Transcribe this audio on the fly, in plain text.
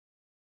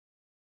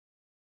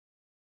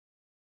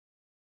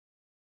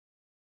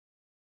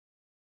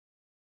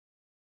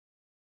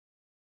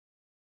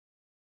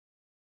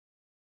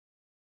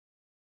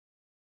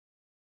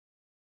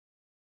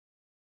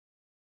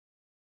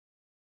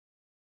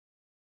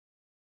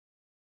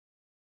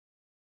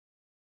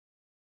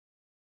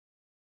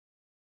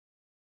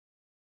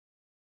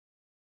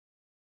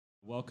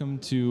Welcome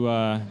to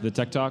the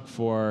Tech Talk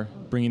for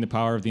bringing the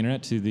power of the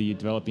internet to the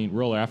developing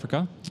rural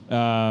Africa.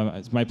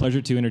 It's my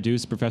pleasure to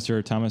introduce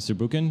Professor Thomas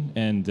Zurbuchen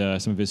and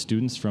some of his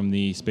students from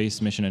the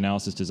Space Mission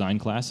Analysis Design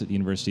class at the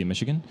University of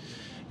Michigan.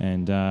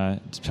 And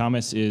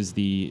Thomas is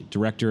the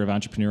Director of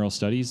Entrepreneurial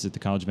Studies at the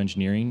College of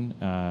Engineering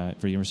for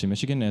the University of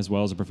Michigan, as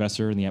well as a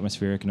professor in the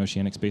Atmospheric and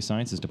Oceanic Space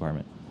Sciences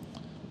Department.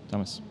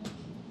 Thomas.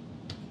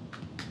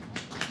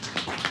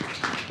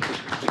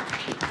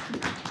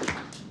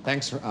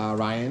 Thanks,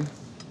 Ryan.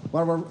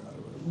 Well, we're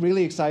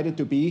really excited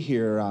to be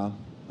here.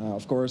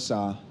 Of course,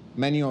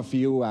 many of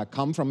you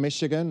come from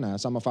Michigan.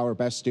 Some of our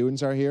best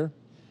students are here.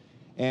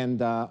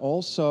 And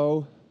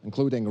also,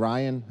 including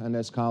Ryan and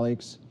his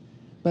colleagues.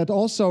 But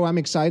also, I'm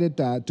excited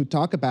to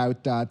talk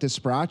about this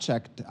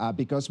project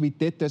because we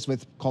did this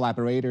with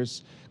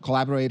collaborators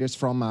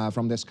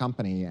from this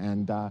company.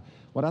 And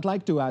what I'd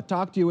like to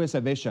talk to you is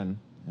a vision.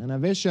 And a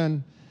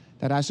vision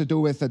that has to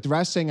do with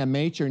addressing a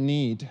major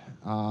need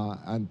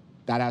and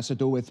that has to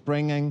do with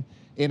bringing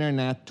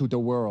internet to the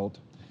world.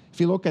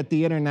 If you look at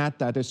the internet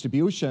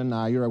distribution,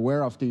 you're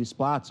aware of these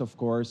plots, of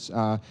course.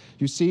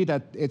 You see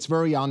that it's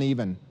very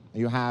uneven.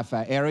 You have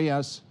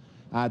areas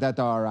that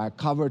are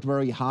covered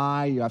very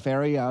high. You have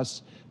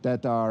areas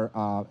that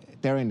are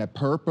they're in the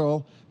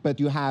purple, but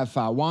you have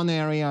one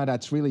area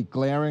that's really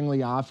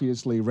glaringly,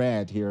 obviously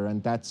red here,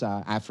 and that's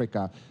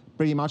Africa.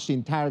 Pretty much the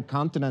entire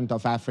continent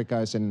of Africa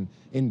is in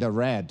the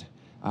red.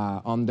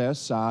 On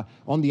this.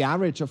 On the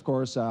average, of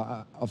course,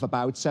 of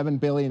about 7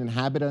 billion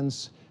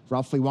inhabitants,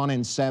 roughly 1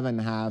 in 7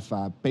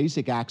 have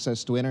basic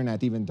access to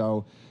internet, even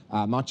though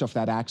much of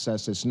that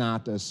access is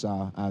not as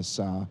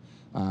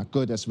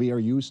good as we are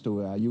used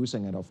to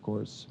using it, of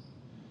course.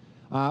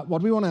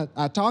 What we want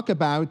to talk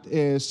about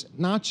is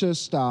not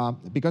just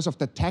because of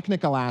the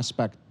technical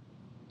aspect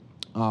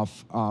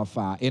of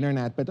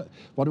internet, but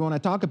what we want to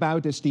talk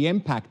about is the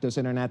impact this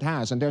internet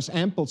has. And there's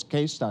ample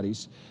case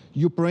studies.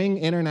 You bring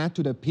internet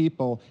to the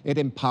people, it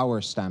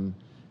empowers them.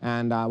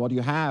 And what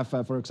you have,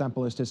 for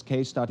example, is this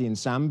case study in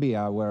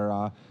Zambia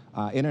where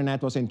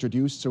internet was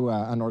introduced through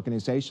an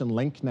organization,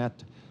 LinkNet,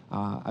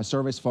 a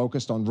service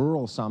focused on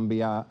rural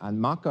Zambia,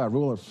 and Maka, a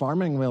rural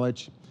farming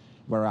village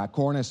where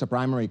corn is the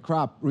primary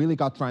crop, really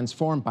got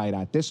transformed by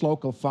that. This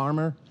local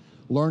farmer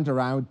learned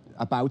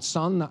about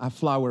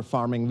sunflower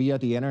farming via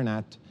the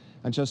internet,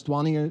 and just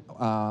 1 year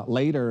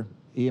later,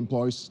 he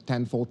employs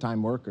 10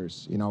 full-time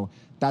workers. You know,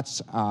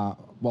 that's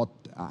what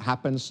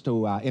happens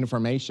to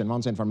information.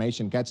 Once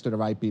information gets to the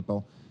right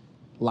people,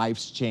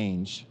 lives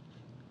change.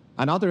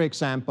 Another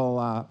example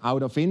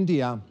out of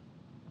India,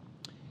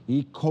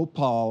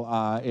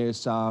 eCopal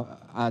is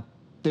a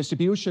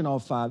distribution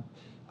of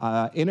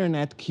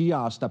internet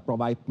kiosks that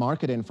provide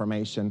market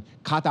information,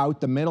 cut out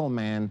the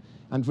middleman,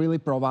 and really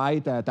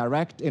provide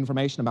direct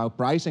information about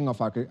pricing of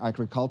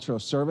agricultural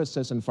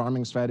services and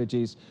farming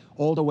strategies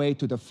all the way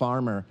to the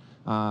farmer,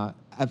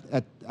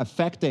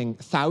 affecting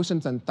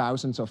thousands and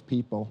thousands of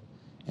people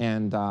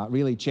and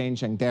really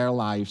changing their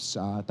lives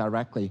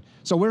directly.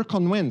 So we're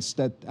convinced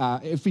that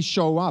if we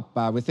show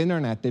up with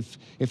internet,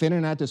 if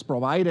internet is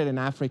provided in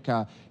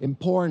Africa,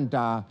 important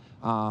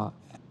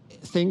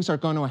things are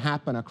going to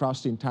happen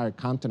across the entire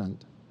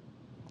continent.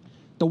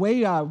 The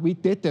way we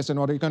did this and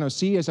what you're going to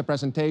see is a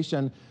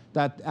presentation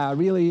that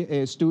really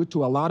is due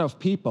to a lot of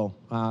people,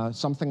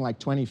 something like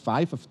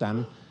 25 of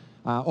them.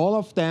 All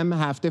of them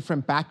have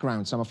different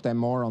backgrounds, some of them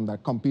more on the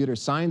computer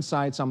science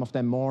side, some of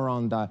them more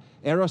on the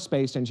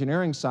aerospace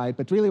engineering side.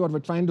 But really what we're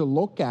trying to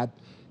look at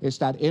is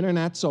that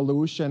internet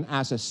solution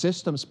as a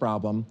systems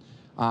problem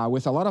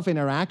with a lot of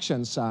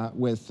interactions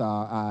with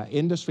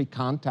industry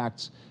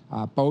contacts,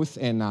 both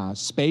in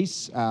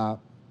space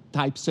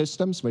type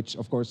systems, which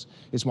of course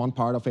is one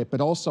part of it, but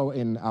also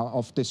in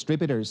of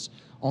distributors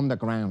on the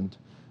ground.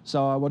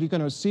 So what you're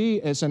going to see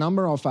is a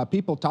number of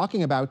people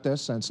talking about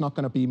this, and it's not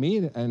going to be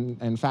me. And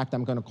in fact,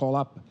 I'm going to call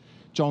up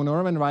Joan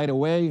Irwin right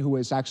away, who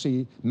has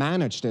actually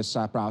managed this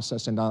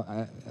process in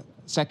the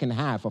second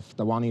half of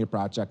the 1 year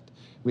project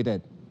we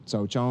did.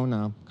 So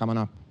Joan, come on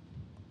up.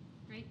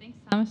 Great, thanks,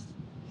 Thomas.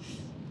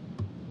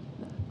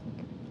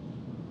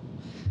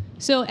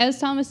 So as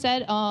Thomas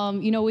said,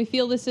 we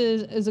feel this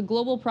is a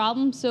global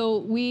problem. So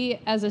we,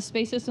 as a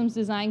space systems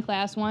design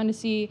class, wanted to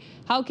see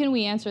how can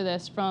we answer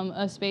this from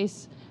a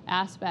space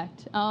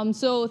aspect.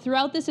 So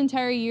throughout this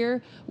entire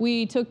year,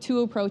 we took two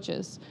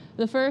approaches.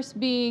 The first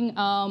being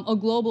a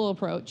global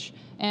approach.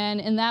 And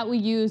in that, we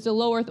used a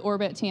low Earth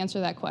orbit to answer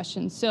that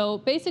question. So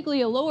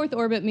basically, a low Earth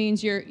orbit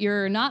means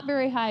you're not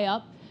very high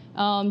up.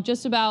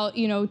 Just about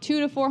 200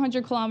 to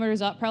 400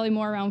 kilometers up, probably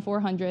more around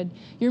 400.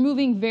 You're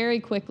moving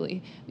very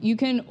quickly. You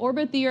can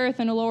orbit the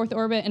Earth in a low Earth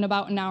orbit in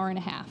about an hour and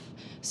a half.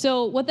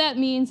 So what that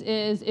means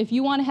is if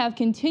you want to have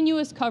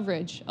continuous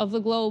coverage of the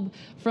globe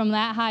from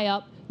that high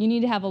up, you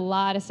need to have a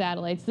lot of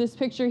satellites. This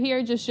picture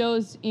here just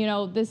shows,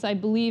 this I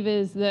believe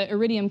is the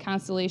Iridium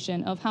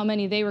constellation of how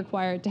many they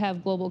required to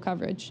have global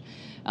coverage.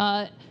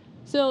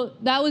 So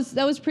that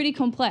was pretty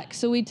complex.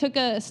 So we took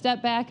a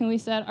step back and we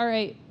said, all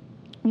right,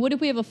 what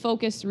if we have a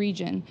focused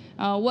region?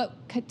 What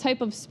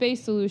type of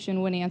space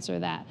solution would answer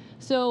that?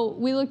 So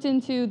we looked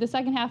into the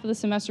second half of the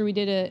semester, we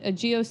did a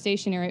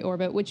geostationary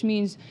orbit, which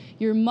means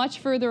you're much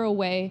further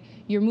away,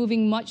 you're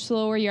moving much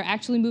slower, you're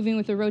actually moving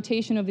with the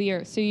rotation of the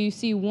Earth. So you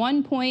see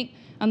one point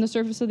on the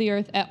surface of the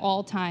Earth at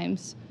all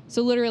times.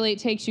 So literally it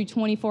takes you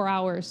 24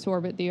 hours to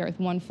orbit the Earth,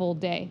 one full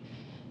day.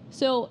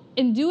 So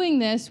in doing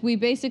this, we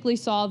basically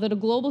saw that a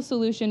global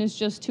solution is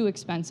just too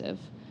expensive.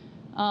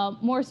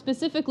 More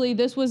specifically,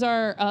 this was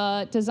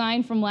our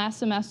design from last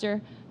semester.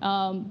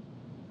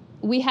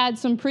 We had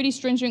some pretty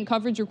stringent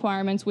coverage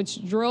requirements,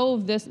 which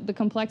drove the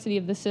complexity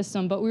of the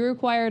system, but we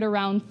required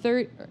around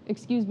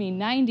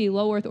 90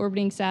 low Earth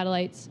orbiting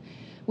satellites.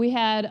 We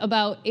had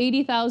about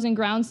 80,000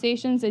 ground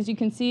stations. As you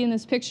can see in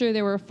this picture,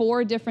 there were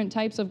 4 different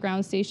types of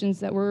ground stations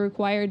that were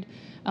required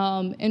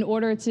in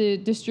order to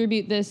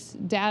distribute this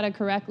data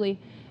correctly.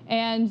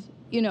 And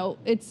you know,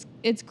 it's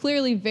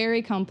clearly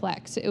very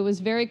complex. It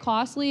was very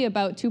costly,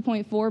 about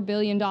 $2.4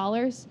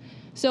 billion.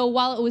 So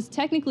while it was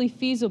technically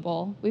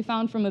feasible, we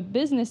found from a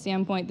business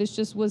standpoint, this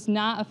just was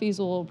not a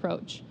feasible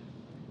approach.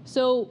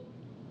 So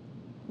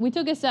we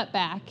took a step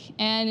back,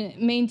 and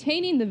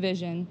maintaining the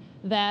vision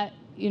that,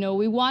 you know,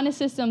 we want a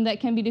system that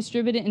can be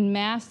distributed in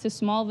mass to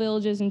small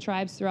villages and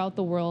tribes throughout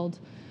the world.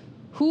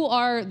 Who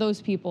are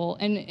those people,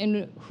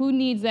 and who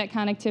needs that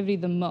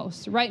connectivity the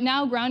most? Right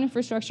now, ground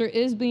infrastructure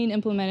is being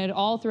implemented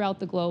all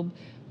throughout the globe,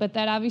 but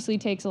that obviously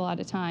takes a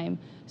lot of time.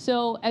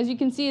 So as you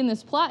can see in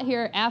this plot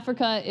here,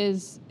 Africa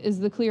is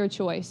the clear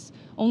choice.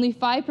 Only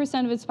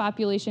 5% of its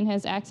population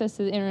has access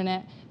to the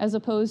internet, as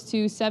opposed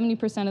to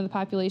 70% of the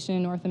population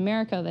in North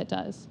America that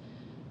does.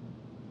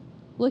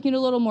 Looking a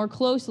little more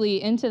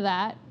closely into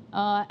that,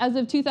 as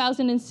of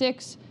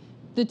 2006,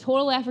 the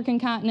total African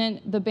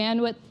continent, the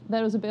bandwidth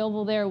that was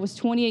available there was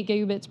 28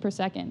 gigabits per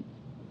second.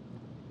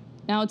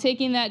 Now,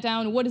 taking that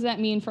down, what does that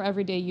mean for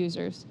everyday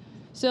users?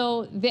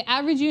 So the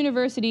average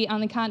university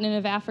on the continent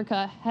of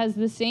Africa has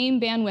the same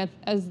bandwidth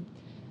as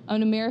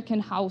an American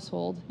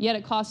household, yet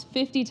it costs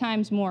 50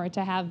 times more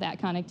to have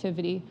that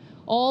connectivity.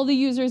 All the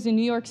users in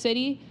New York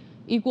City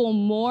equal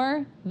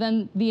more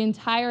than the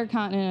entire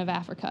continent of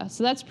Africa.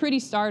 So that's pretty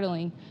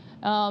startling.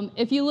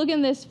 If you look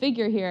in this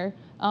figure here,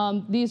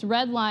 these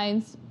red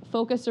lines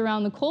focused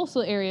around the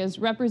coastal areas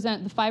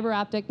represent the fiber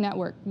optic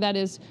network that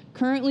is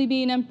currently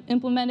being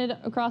implemented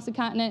across the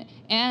continent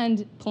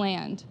and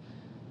planned.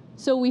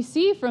 So we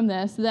see from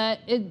this that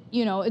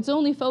it's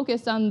only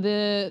focused on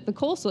the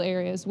coastal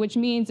areas, which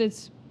means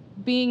it's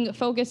being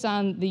focused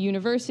on the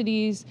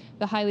universities,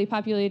 the highly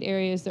populated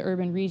areas, the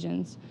urban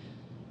regions.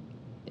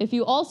 If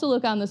you also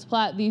look on this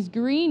plot, these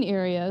green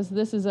areas,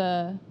 this is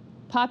a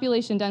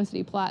population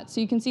density plot.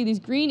 So you can see these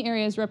green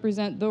areas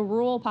represent the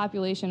rural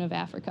population of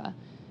Africa.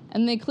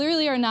 And they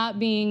clearly are not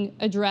being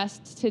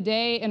addressed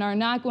today and are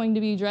not going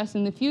to be addressed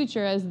in the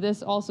future, as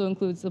this also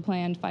includes the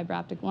planned fiber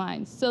optic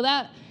lines. So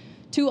that,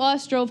 to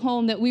us, drove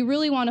home that we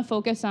really want to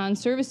focus on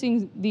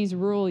servicing these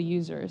rural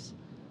users.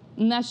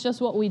 And that's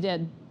just what we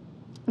did.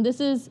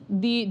 This is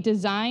the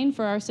design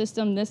for our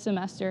system this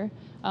semester.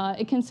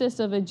 It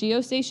consists of a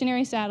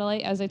geostationary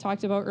satellite, as I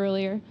talked about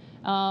earlier.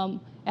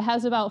 It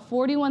has about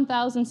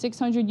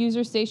 41,600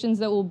 user stations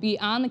that will be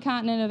on the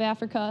continent of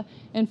Africa,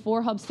 and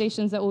 4 hub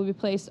stations that will be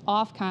placed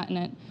off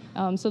continent.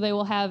 So they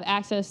will have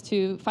access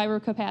to fiber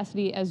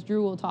capacity, as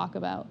Drew will talk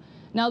about.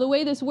 Now, the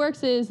way this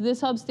works is this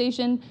hub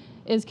station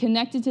is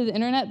connected to the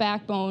internet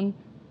backbone,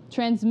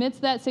 transmits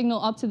that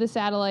signal up to the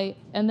satellite,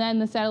 and then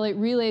the satellite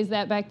relays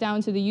that back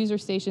down to the user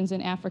stations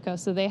in Africa,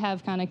 so they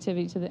have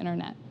connectivity to the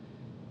internet.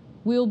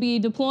 We'll be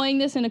deploying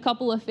this in a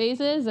couple of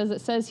phases. As it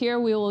says here,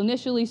 we will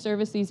initially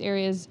service these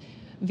areas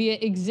via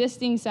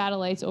existing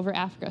satellites over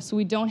Africa. So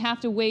we don't have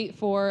to wait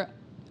for,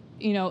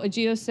 a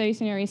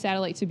geostationary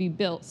satellite to be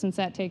built, since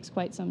that takes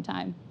quite some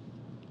time.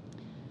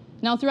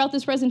 Now, throughout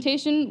this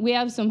presentation, we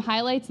have some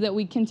highlights that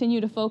we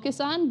continue to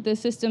focus on. The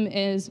system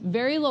is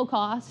very low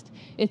cost,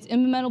 it's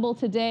implementable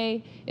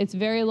today, it's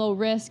very low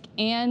risk,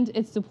 and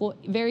it's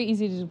very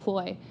easy to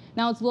deploy.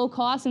 Now, it's low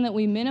cost in that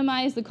we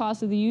minimize the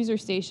cost of the user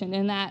station,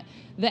 and that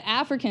the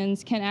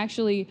Africans can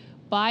actually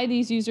buy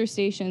these user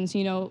stations,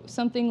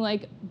 something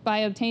like by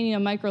obtaining a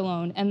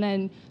microloan and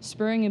then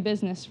spurring a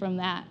business from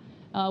that.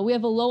 We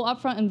have a low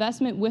upfront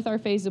investment with our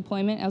phased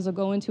deployment, as I'll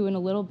go into in a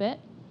little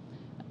bit.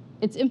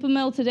 It's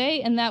implementable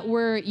today in that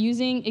we're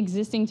using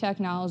existing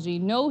technology.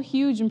 No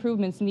huge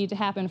improvements need to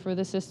happen for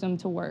the system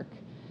to work.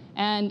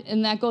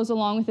 And that goes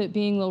along with it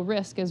being low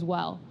risk as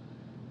well.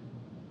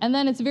 And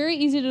then it's very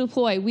easy to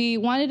deploy. We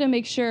wanted to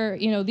make sure,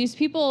 these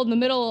people in the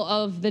middle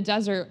of the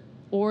desert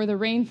or the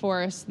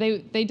rainforest,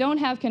 they don't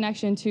have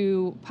connection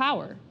to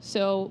power.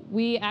 So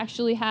we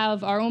actually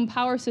have our own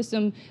power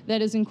system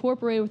that is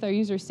incorporated with our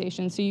user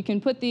station. So you can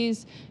put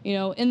these,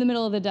 in the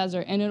middle of the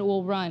desert, and it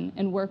will run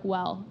and work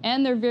well.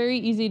 And they're very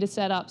easy to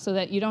set up, so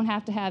that you don't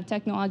have to have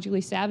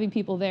technologically savvy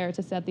people there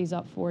to set these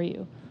up for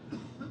you.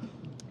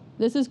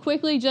 This is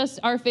quickly just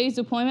our phased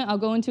deployment. I'll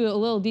go into a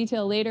little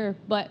detail later,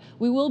 but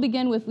we will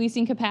begin with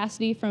leasing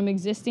capacity from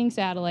existing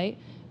satellite.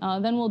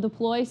 Then we'll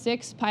deploy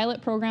 6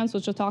 pilot programs,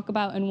 which we'll talk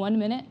about in 1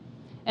 minute,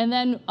 and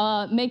then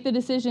make the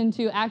decision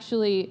to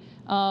actually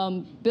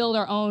build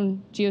our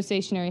own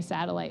geostationary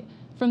satellite.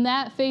 From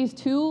that, phase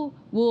 2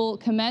 will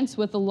commence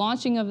with the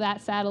launching of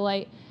that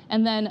satellite,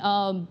 and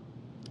then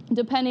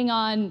depending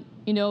on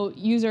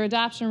user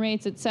adoption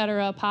rates, et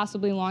cetera,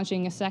 possibly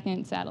launching a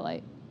second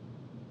satellite.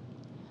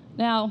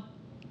 Now,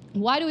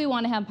 why do we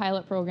want to have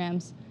pilot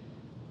programs?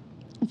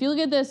 If you look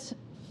at this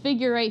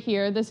figure right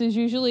here, this is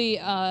usually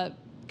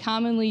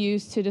commonly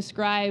used to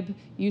describe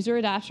user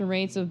adoption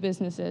rates of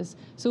businesses.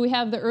 So we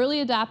have the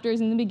early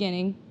adopters in the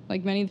beginning,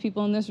 like many of the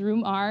people in this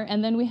room are,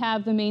 and then we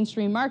have the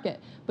mainstream market.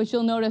 But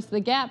you'll notice the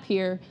gap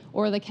here,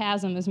 or the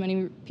chasm, as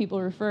many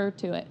people refer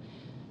to it.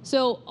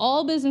 So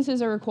all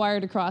businesses are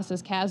required to cross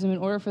this chasm in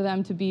order for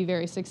them to be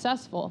very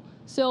successful.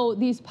 So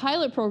these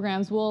pilot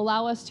programs will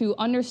allow us to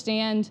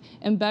understand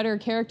and better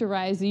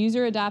characterize the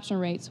user adoption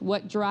rates,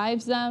 what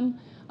drives them,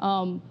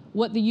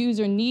 what the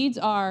user needs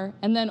are,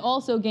 and then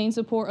also gain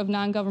support of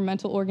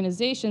non-governmental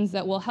organizations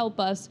that will help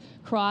us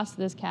cross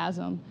this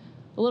chasm.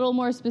 A little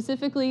more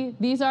specifically,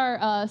 these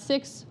are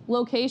 6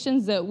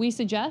 locations that we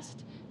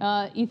suggest: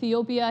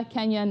 Ethiopia,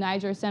 Kenya,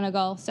 Niger,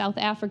 Senegal, South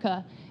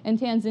Africa, and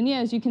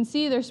Tanzania. As you can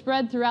see, they're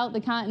spread throughout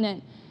the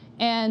continent.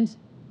 And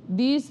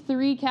these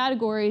 3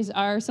 categories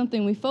are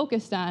something we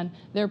focused on: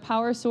 their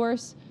power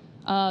source,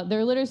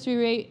 their literacy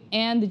rate,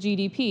 and the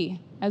GDP,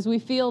 as we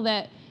feel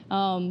that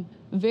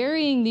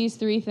varying these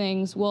 3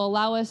 things will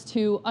allow us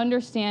to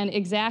understand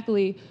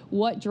exactly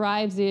what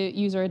drives the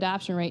user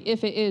adoption rate,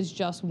 if it is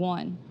just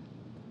one.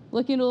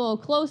 Looking a little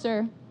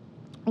closer,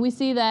 we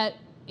see that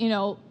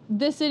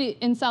this city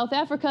in South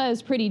Africa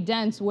is pretty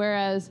dense,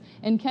 whereas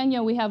in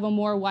Kenya we have a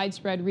more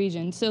widespread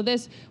region. So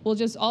this will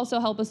just also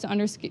help us to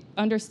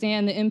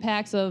understand the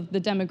impacts of the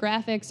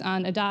demographics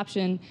on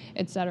adoption,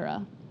 et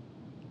cetera.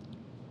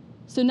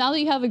 So now that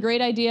you have a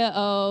great idea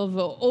of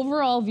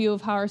overall view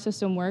of how our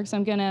system works,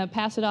 I'm going to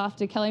pass it off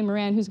to Kelly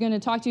Moran, who's going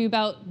to talk to you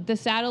about the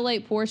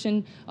satellite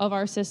portion of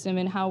our system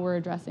and how we're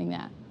addressing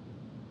that.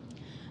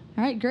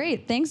 All right,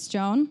 great. Thanks,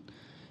 Joan.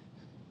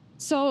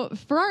 So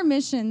for our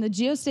mission, the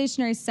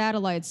geostationary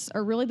satellites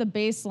are really the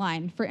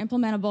baseline for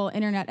implementable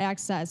internet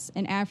access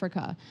in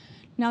Africa.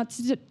 Now,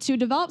 to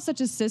develop such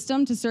a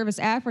system to service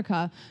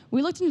Africa,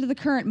 we looked into the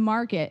current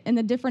market and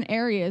the different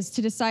areas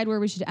to decide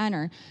where we should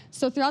enter.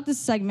 So throughout this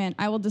segment,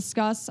 I will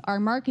discuss our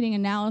marketing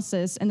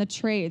analysis and the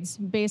trades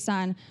based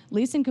on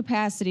leasing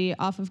capacity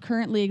off of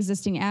currently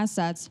existing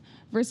assets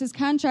versus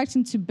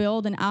contracting to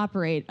build and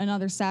operate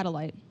another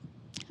satellite.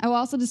 I will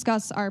also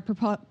discuss our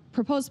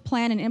proposed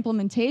plan and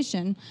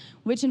implementation,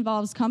 which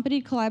involves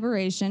company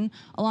collaboration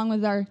along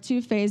with our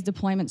 2-phase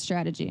deployment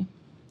strategy.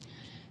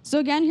 So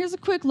again, here's a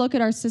quick look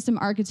at our system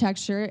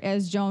architecture,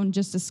 as Joan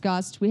just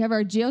discussed. We have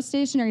our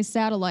geostationary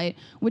satellite,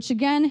 which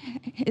again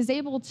is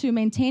able to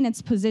maintain its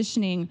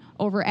positioning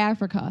over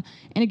Africa.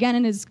 And again,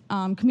 it is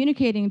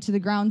communicating to the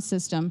ground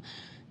system.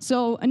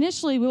 So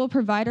initially, we will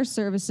provide our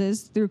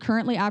services through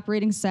currently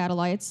operating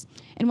satellites.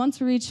 And once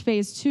we reach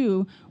phase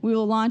 2, we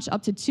will launch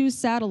up to 2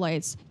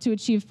 satellites to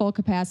achieve full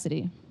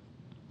capacity.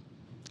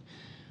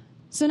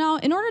 So now,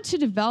 in order to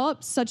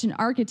develop such an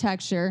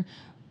architecture,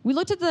 we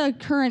looked at the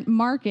current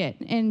market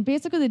and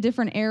basically the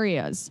different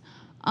areas.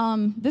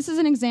 This is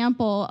an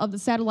example of the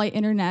satellite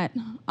internet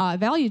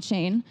value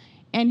chain.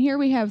 And here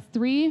we have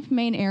 3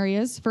 main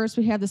areas. First,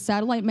 we have the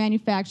satellite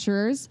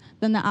manufacturers,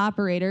 then the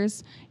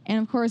operators, and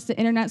of course, the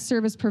internet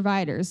service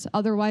providers,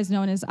 otherwise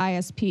known as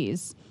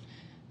ISPs.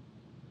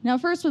 Now,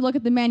 first, we look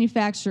at the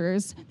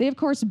manufacturers. They, of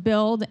course,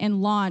 build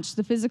and launch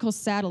the physical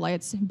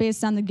satellites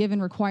based on the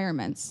given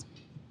requirements.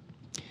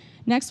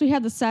 Next, we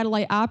have the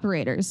satellite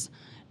operators.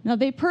 Now,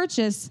 they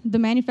purchase the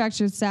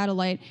manufactured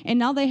satellite, and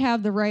now they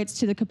have the rights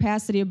to the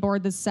capacity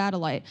aboard this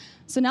satellite.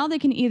 So now they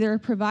can either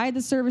provide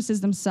the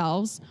services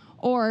themselves,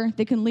 or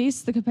they can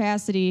lease the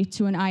capacity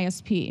to an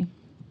ISP.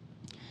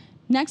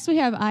 Next, we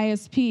have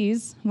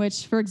ISPs,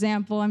 which, for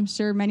example, I'm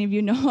sure many of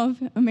you know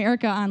of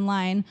America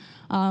Online.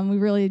 We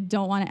really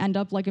don't want to end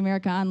up like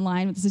America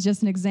Online, but this is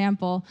just an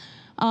example.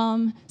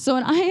 So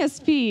an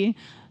ISP,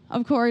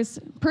 of course,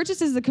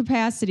 purchases the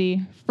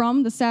capacity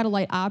from the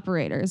satellite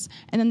operators,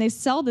 and then they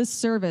sell this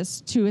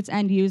service to its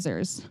end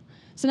users.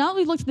 So now that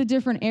we've looked at the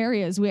different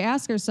areas, we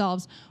ask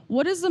ourselves,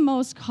 what is the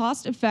most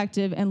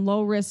cost-effective and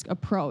low-risk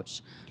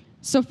approach?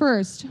 So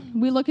first,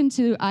 we look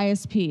into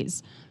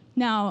ISPs.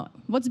 Now,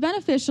 what's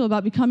beneficial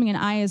about becoming an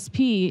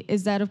ISP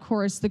is that, of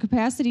course, the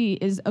capacity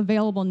is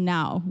available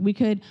now. We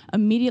could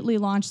immediately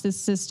launch this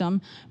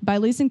system by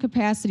leasing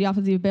capacity off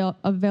of the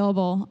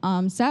available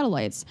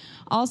satellites.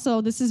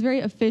 Also, this is very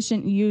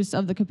efficient use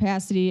of the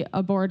capacity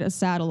aboard a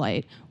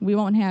satellite. We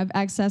won't have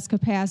excess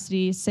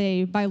capacity,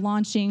 say, by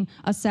launching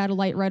a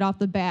satellite right off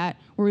the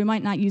bat, where we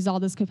might not use all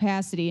this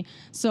capacity.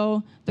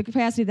 So the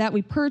capacity that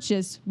we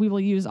purchase, we will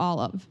use all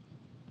of.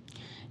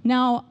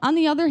 Now, on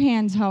the other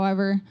hand,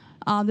 however,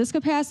 this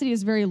capacity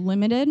is very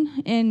limited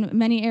in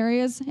many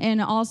areas,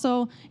 and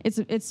also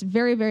it's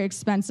very, very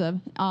expensive.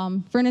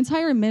 For an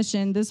entire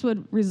mission, this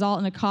would result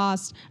in a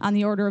cost on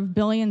the order of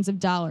billions of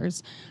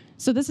dollars.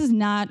 So this is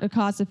not a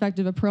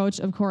cost-effective approach,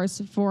 of course,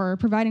 for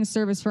providing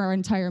service for our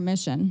entire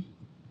mission.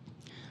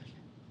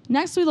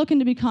 Next, we look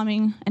into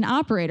becoming an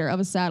operator of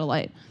a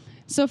satellite.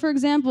 So for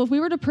example, if we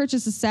were to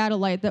purchase a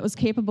satellite that was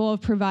capable of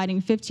providing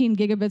 15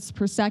 gigabits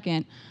per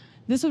second,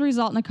 this would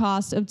result in a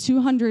cost of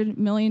 $200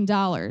 million,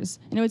 and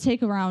it would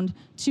take around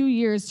 2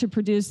 years to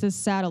produce this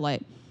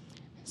satellite.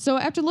 So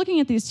after looking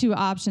at these two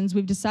options,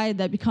 we've decided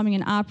that becoming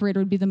an operator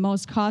would be the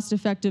most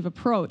cost-effective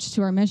approach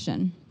to our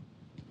mission.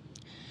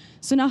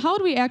 So now how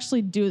do we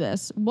actually do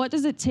this? What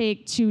does it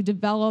take to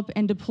develop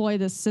and deploy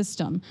this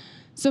system?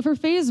 So for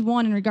phase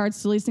one, in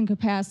regards to leasing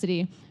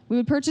capacity, we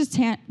would purchase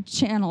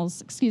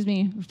channels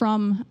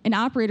from an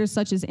operator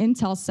such as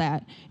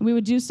Intelsat, and we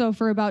would do so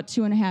for about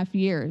 2.5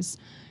 years.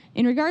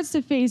 In regards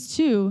to phase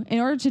two, in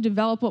order to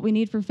develop what we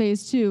need for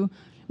phase two,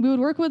 we would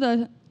work with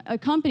a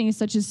company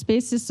such as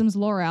Space Systems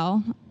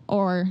L'Oreal,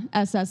 or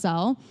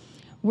SSL,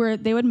 where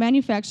they would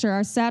manufacture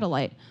our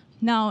satellite.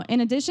 Now,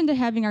 in addition to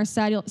having our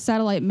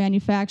satellite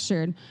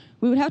manufactured,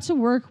 we would have to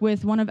work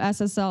with one of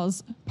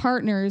SSL's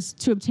partners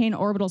to obtain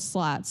orbital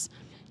slots.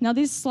 Now,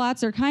 these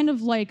slots are kind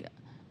of like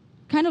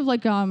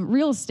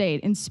real estate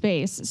in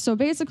space. So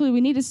basically,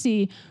 we need to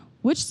see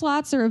which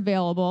slots are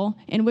available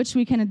and which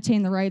we can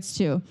obtain the rights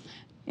to.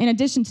 In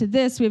addition to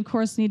this, we of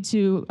course need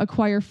to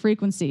acquire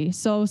frequency.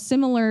 So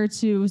similar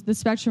to the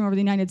spectrum over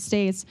the United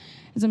States,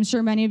 as I'm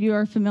sure many of you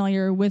are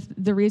familiar with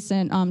the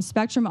recent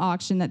spectrum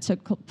auction that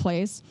took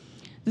place,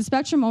 the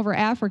spectrum over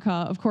Africa,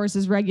 of course,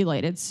 is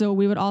regulated, so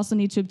we would also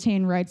need to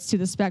obtain rights to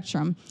the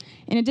spectrum.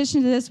 In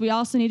addition to this, we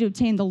also need to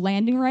obtain the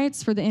landing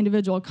rights for the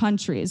individual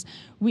countries.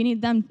 We need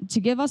them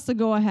to give us the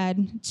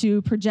go-ahead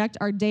to project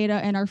our data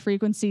and our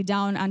frequency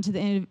down onto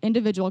the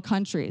individual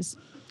countries.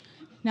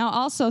 Now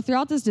also,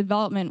 throughout this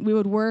development, we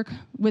would work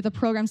with a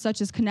program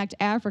such as Connect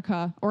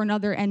Africa or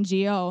another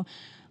NGO.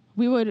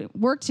 We would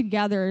work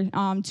together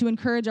to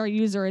encourage our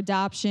user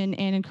adoption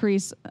and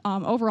increase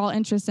overall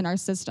interest in our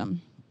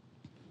system.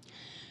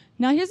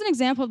 Now here's an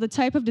example of the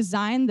type of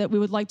design that we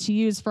would like to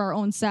use for our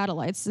own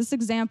satellites. This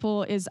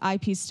example is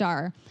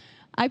IP-STAR.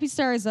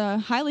 IP-STAR is a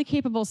highly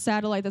capable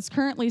satellite that's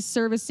currently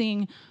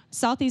servicing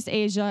Southeast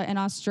Asia and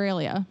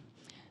Australia.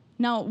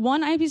 Now,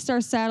 one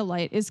IP-STAR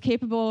satellite is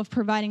capable of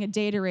providing a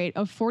data rate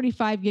of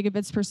 45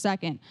 gigabits per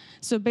second.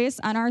 So based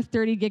on our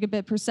 30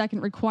 gigabit per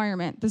second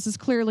requirement, this is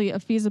clearly a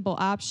feasible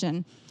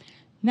option.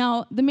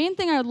 Now, the main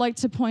thing I would like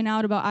to point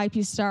out about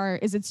IP-STAR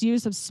is its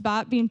use of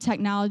spot beam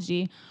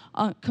technology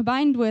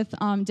combined with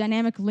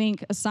dynamic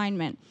link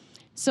assignment.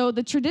 So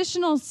the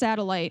traditional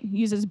satellite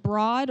uses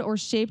broad or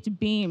shaped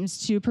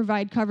beams to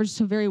provide coverage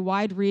to very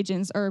wide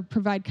regions or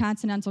provide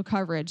continental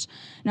coverage.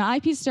 Now,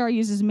 IP-STAR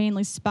uses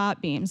mainly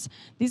spot beams.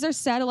 These are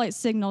satellite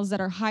signals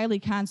that are highly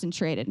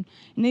concentrated.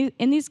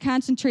 In these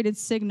concentrated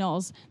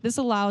signals, this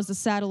allows the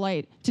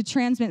satellite to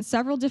transmit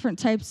several different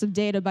types of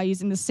data by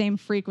using the same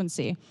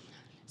frequency.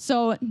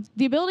 So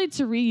the ability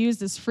to reuse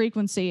this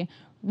frequency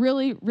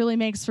really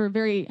makes for a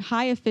very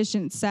high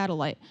efficient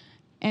satellite.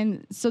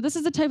 And so this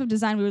is the type of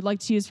design we would like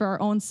to use for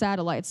our own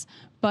satellites.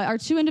 But our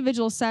two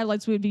individual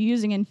satellites we would be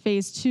using in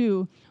phase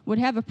two would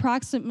have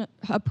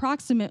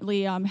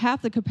approximately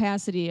half the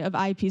capacity of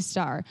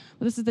IP-STAR.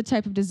 Well, this is the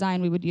type of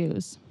design we would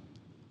use.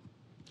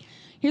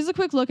 Here's a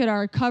quick look at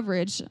our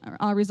coverage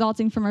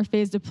resulting from our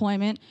phase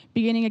deployment,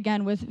 beginning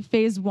again with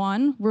phase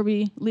one, where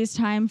we lease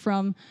time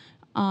from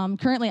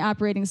currently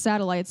operating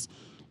satellites.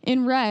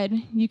 In red,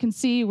 you can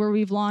see where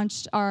we've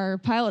launched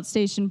our ground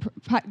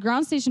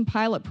station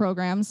pilot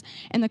programs,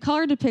 and the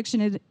color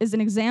depiction is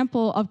an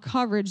example of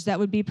coverage that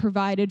would be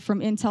provided from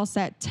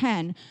Intelsat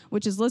 10,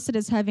 which is listed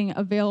as having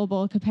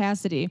available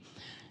capacity.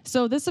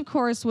 So this, of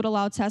course, would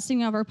allow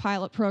testing of our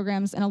pilot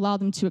programs and allow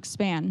them to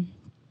expand.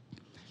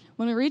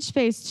 When we reach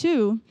phase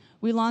two,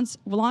 we launch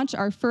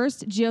our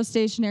first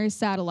geostationary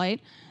satellite.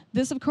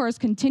 This, of course,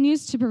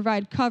 continues to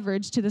provide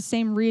coverage to the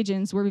same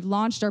regions where we've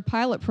launched our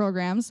pilot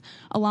programs,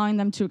 allowing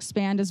them to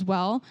expand as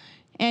well.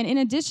 And in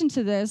addition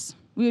to this,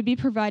 we would be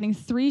providing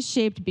 3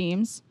 shaped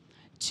beams,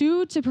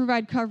 2 to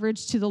provide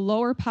coverage to the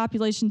lower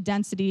population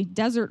density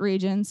desert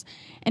regions,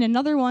 and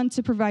another one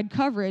to provide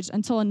coverage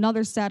until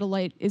another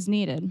satellite is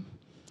needed.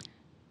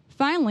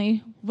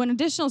 Finally, when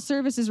additional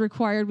service is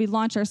required, we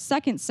launch our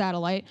second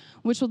satellite,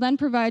 which will then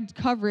provide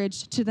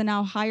coverage to the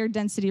now higher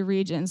density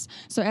regions.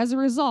 So as a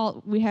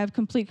result, we have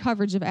complete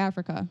coverage of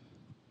Africa.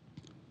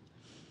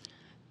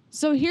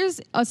 So here's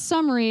a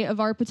summary of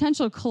our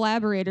potential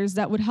collaborators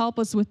that would help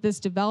us with this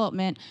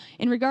development.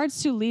 In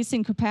regards to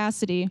leasing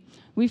capacity,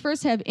 we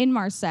first have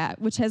Inmarsat,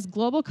 which has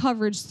global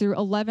coverage through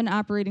 11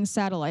 operating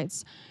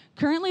satellites.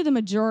 Currently, the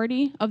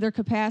majority of their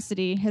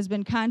capacity has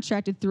been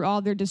contracted through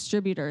all their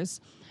distributors.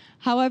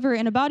 However,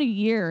 in about a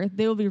year,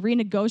 they will be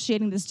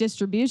renegotiating this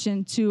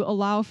distribution to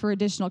allow for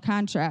additional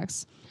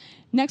contracts.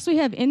 Next, we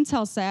have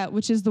Intelsat,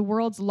 which is the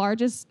world's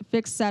largest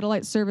fixed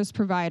satellite service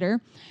provider.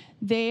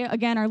 They,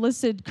 again, are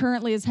listed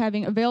currently as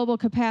having available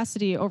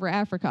capacity over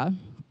Africa.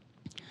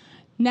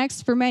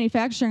 Next, for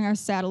manufacturing our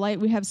satellite,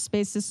 we have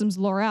Space Systems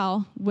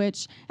L'Oreal,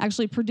 which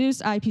actually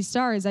produced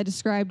IP-STAR, as I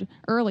described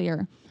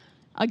earlier.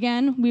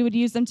 Again, we would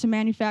use them to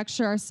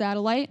manufacture our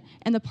satellite,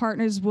 and the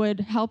partners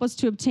would help us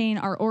to obtain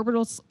our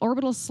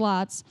orbital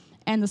slots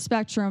and the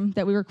spectrum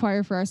that we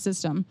require for our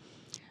system.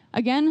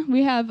 Again,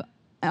 we have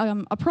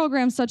a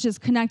program such as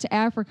Connect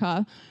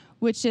Africa,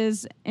 which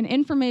is an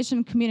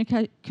information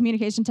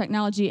communication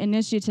technology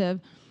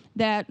initiative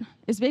that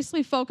is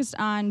basically focused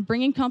on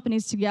bringing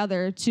companies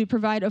together to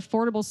provide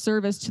affordable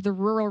service to the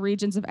rural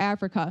regions of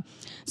Africa.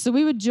 So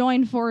we would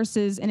join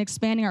forces in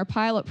expanding our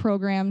pilot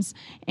programs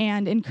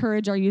and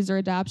encourage our user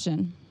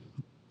adoption.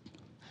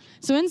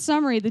 So in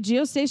summary, the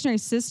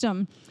geostationary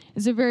system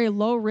is a very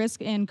low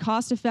risk and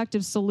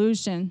cost-effective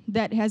solution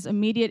that has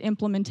immediate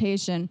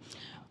implementation.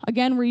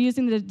 Again, we're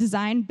using the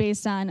design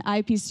based on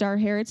IP star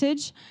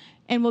heritage,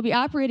 and we'll be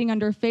operating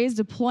under phased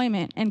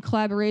deployment and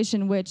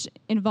collaboration, which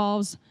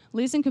involves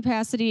leasing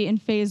capacity in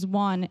phase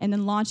 1 and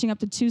then launching up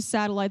to 2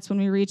 satellites when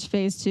we reach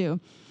phase 2.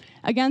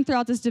 Again,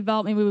 throughout this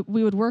development,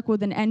 we would work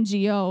with an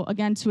NGO,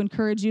 again, to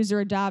encourage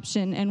user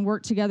adoption and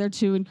work together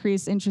to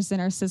increase interest in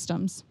our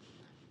systems.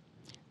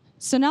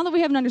 So now that we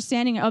have an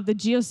understanding of the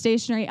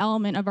geostationary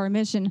element of our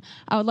mission,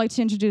 I would like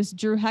to introduce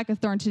Drew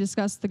Heckathorn to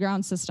discuss the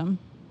ground system.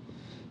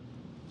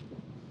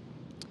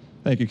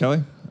 Thank you,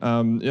 Kelly.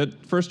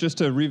 First, just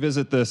to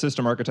revisit the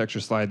system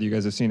architecture slide that you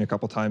guys have seen a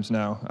couple times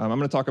now, I'm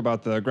going to talk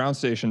about the ground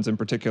stations in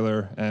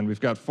particular, and we've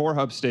got 4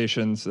 hub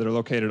stations that are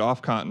located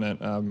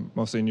off-continent,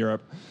 mostly in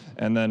Europe,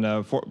 and then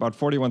about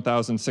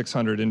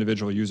 41,600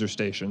 individual user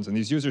stations. And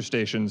these user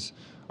stations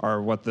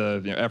are what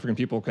the African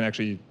people can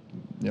actually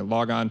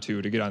log on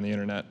to get on the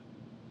internet.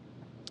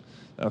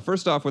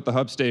 First off, with the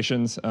hub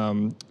stations,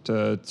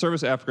 to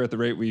service Africa at the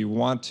rate we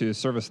want to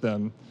service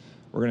them,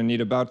 we're going to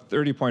need about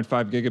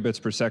 30.5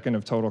 gigabits per second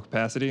of total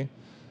capacity.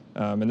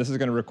 And this is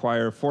going to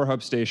require 4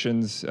 hub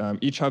stations.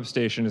 Each hub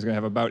station is going to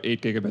have about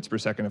 8 gigabits per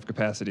second of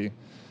capacity.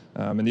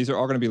 And these are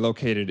all going to be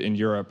located in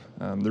Europe.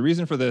 The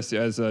reason for this,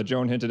 as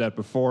Joan hinted at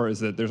before, is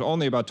that there's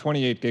only about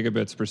 28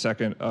 gigabits per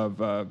second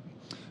of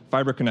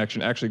fiber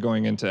connection actually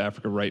going into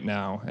Africa right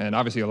now. And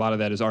obviously, a lot of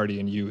that is already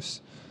in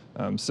use.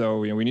 So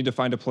we need to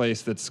find a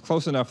place that's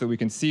close enough that we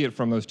can see it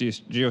from those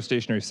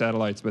geostationary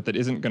satellites, but that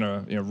isn't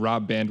going to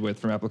rob bandwidth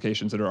from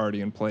applications that are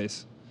already in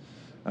place.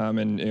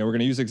 And we're going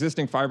to use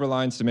existing fiber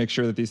lines to make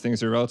sure that these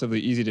things are relatively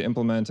easy to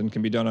implement and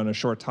can be done on a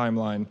short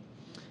timeline.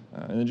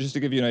 And then just to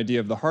give you an idea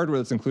of the hardware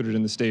that's included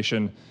in the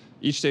station,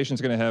 each station is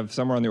going to have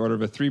somewhere on the order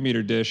of a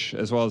 3-meter dish,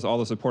 as well as all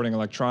the supporting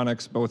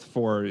electronics, both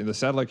for the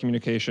satellite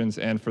communications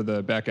and for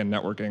the back-end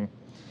networking.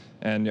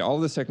 And all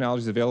of this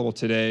technology is available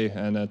today,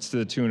 and it's to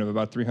the tune of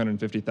about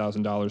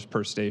 $350,000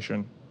 per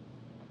station.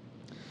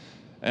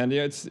 And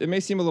it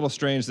may seem a little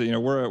strange that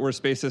we're a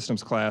space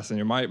systems class,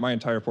 and my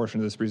entire portion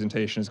of this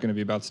presentation is going to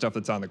be about stuff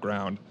that's on the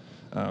ground.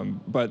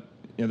 But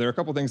there are a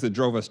couple things that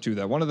drove us to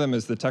that. One of them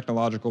is the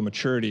technological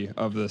maturity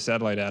of the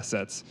satellite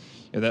assets.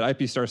 That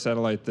IP star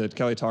satellite that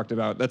Kelly talked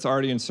about, that's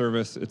already in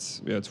service.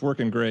 It's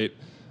working great.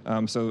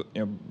 So,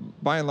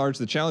 by and large,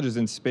 the challenges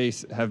in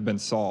space have been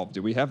solved.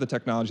 We have the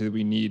technology that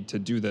we need to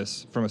do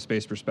this from a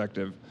space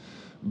perspective,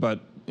 but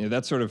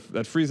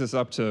that frees us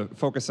up to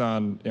focus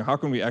on how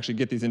can we actually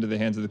get these into the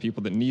hands of the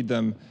people that need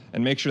them,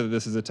 and make sure that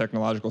this is a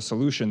technological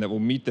solution that will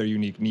meet their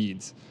unique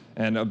needs.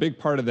 And a big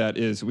part of that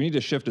is we need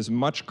to shift as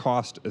much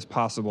cost as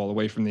possible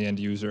away from the end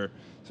user.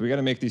 So we got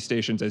to make these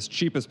stations as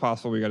cheap as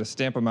possible. We got to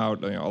stamp them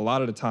out a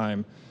lot at a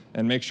time,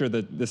 and make sure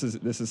that this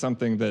is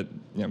something that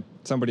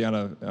somebody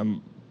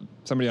on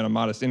a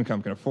modest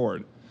income can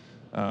afford.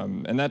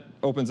 And that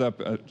opens up,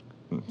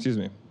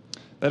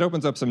 that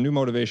opens up some new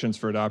motivations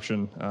for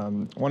adoption,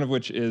 one of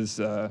which is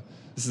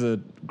this is a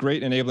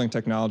great enabling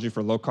technology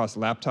for low-cost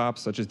laptops,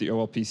 such as the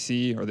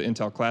OLPC or the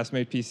Intel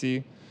Classmate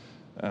PC.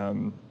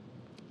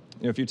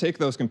 If you take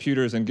those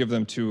computers and give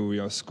them to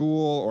a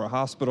school or a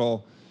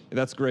hospital,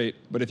 that's great.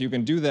 But if you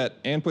can do that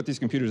and put these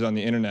computers on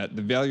the internet,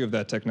 the value of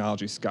that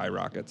technology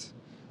skyrockets.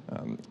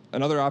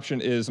 Another option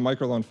is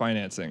microloan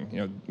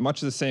financing. Much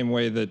the same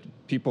way that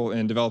people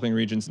in developing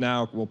regions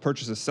now will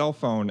purchase a cell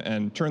phone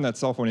and turn that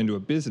cell phone into a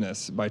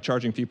business by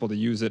charging people to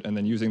use it and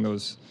then using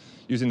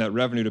that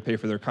revenue to pay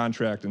for their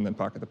contract and then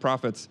pocket the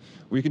profits.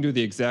 We can do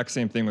the exact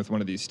same thing with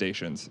one of these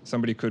stations.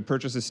 Somebody could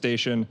purchase a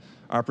station,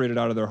 operate it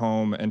out of their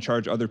home, and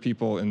charge other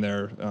people in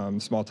their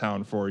small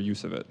town for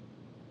use of it.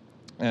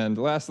 And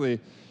lastly,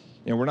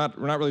 we're not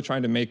really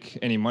trying to make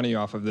any money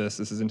off of this.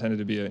 This is intended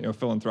to be a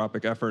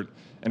philanthropic effort.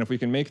 And if we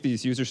can make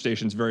these user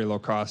stations very low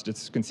cost,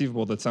 it's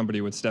conceivable that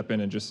somebody would step in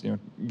and just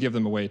give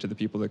them away to the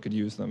people that could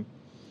use them.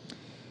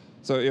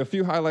 So a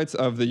few highlights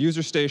of the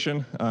user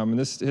station, and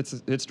this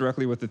hits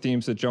directly with the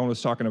themes that Joan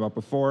was talking about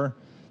before.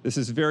 This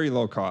is very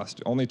low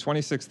cost, only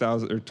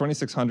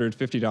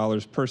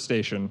 $2,650 per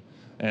station,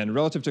 and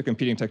relative to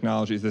competing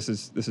technologies, this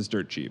is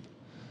dirt cheap.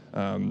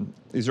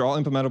 These are all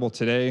implementable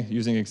today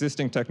using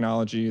existing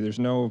technology. There's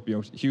no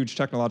huge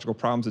technological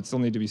problems that still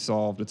need to be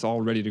solved. It's all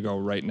ready to go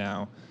right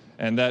now.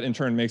 And that, in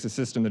turn, makes a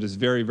system that is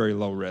very, very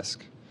low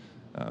risk.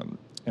 And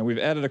we've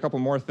added a couple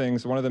more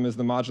things. One of them is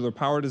the modular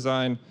power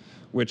design,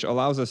 which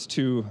allows us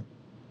to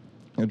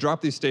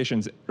drop these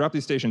stations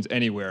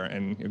anywhere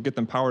and get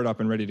them powered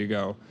up and ready to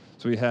go.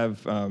 So we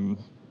have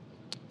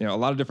a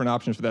lot of different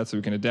options for that, so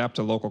we can adapt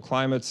to local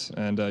climates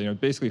and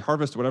basically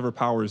harvest whatever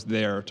power is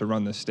there to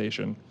run this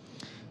station.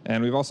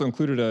 And we've also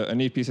included a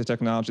neat piece of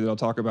technology that I'll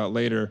talk about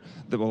later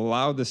that will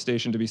allow this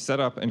station to be set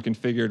up and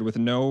configured with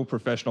no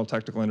professional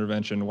technical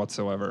intervention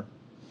whatsoever.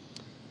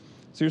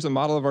 So here's a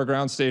model of our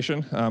ground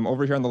station.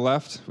 Over here on the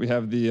left, we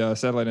have the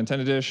satellite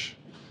antenna dish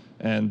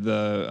and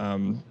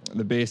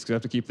the base, because we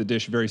have to keep the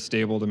dish very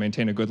stable to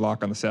maintain a good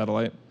lock on the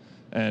satellite.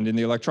 And in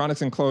the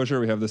electronics enclosure,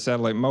 we have the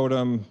satellite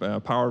modem,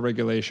 power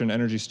regulation,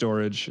 energy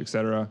storage, et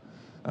cetera.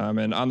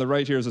 And on the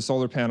right here is a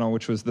solar panel,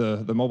 which was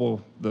the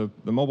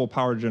mobile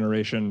power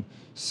generation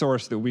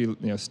source that we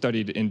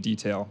studied in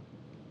detail.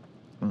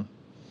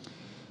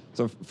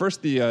 So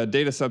first, the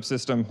data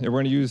subsystem. We're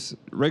going to use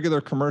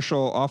regular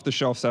commercial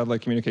off-the-shelf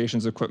satellite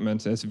communications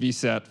equipment. It's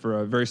VSAT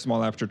for a very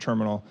small aperture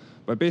terminal.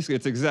 But basically,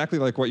 it's exactly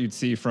like what you'd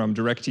see from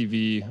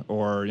DirecTV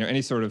or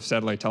any sort of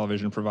satellite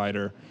television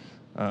provider.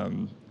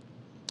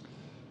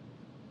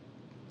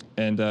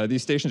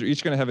 These stations are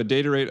each going to have a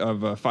data rate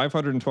of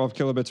 512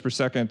 kilobits per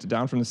second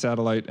down from the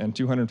satellite and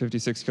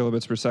 256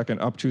 kilobits per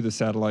second up to the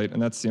satellite.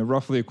 And that's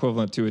roughly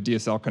equivalent to a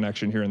DSL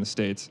connection here in the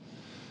States.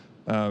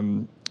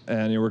 And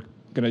we're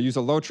going to use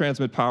a low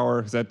transmit power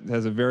because that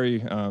has a very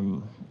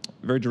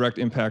direct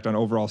impact on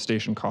overall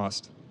station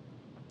cost.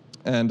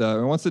 And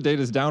once the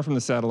data is down from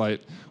the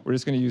satellite, we're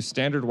just going to use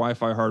standard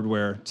Wi-Fi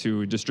hardware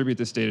to distribute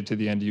this data to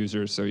the end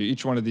users. So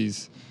each one of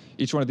these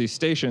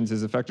stations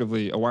is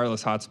effectively a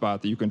wireless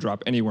hotspot that you can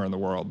drop anywhere in the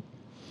world.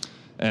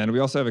 And we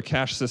also have a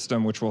cache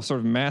system which will sort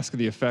of mask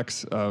the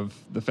effects of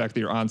the fact that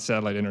you're on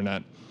satellite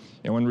internet.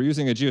 And when we're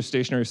using a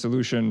geostationary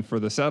solution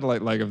for the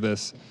satellite leg of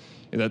this,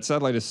 that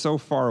satellite is so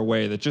far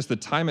away that just the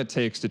time it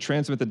takes to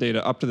transmit the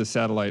data up to the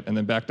satellite and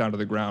then back down to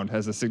the ground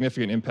has a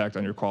significant impact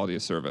on your quality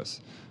of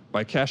service.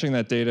 By caching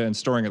that data and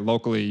storing it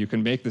locally, you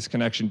can make this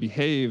connection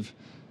behave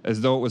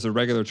as though it was a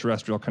regular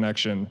terrestrial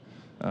connection,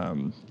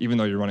 even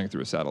though you're running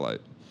through a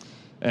satellite.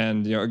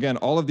 And again,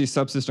 all of these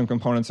subsystem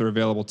components are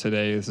available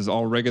today. This is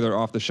all regular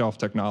off-the-shelf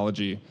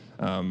technology.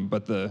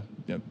 But the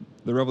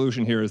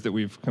revolution here is that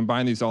we've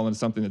combined these all into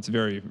something that's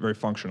very, very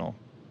functional.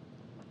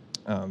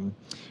 A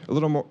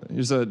little more.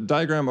 Here's a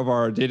diagram of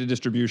our data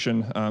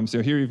distribution.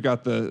 So here you've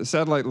got the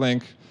satellite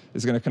link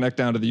is going to connect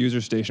down to the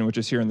user station, which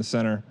is here in the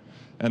center.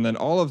 And then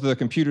all of the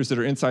computers that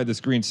are inside this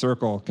green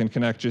circle can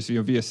connect just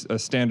via a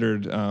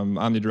standard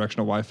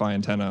omnidirectional Wi-Fi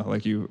antenna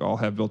like you all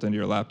have built into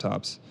your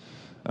laptops.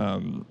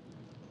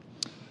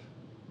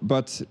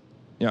 But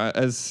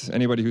as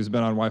anybody who's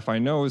been on Wi-Fi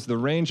knows, the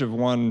range of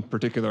one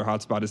particular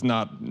hotspot is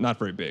not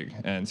very big.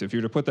 And so if you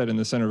were to put that in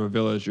the center of a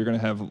village, you're going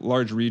to have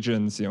large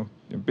regions,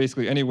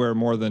 basically anywhere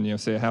more than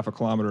say a half a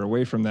kilometer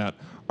away from that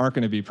aren't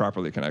going to be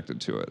properly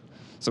connected to it.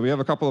 So we have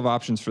a couple of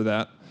options for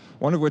that.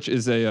 One of which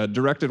is a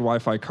directed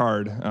Wi-Fi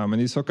card, and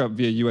these hook up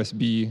via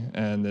USB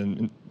and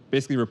then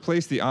basically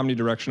replace the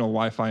omnidirectional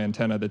Wi-Fi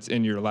antenna that's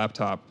in your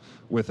laptop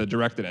with a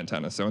directed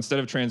antenna. So instead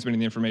of transmitting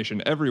the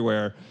information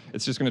everywhere,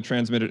 it's just going to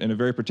transmit it in a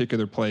very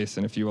particular place.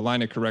 And if you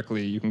align it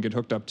correctly, you can get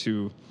hooked up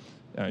to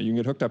this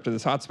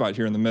hotspot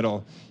here in the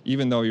middle,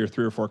 even though you're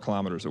 3 or 4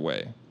 kilometers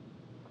away.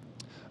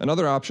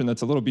 Another option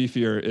that's a little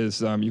beefier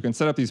is you can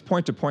set up these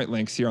point-to-point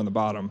links here on the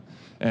bottom,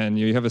 and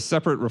you have a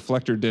separate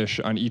reflector dish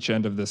on each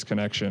end of this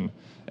connection,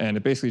 and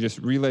it basically just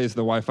relays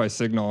the Wi-Fi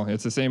signal.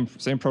 It's the same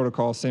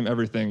protocol, same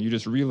everything. You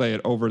just relay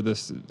it over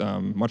this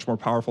much more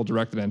powerful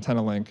directed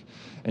antenna link,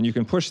 and you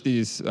can push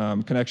these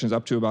connections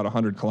up to about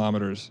 100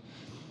 kilometers.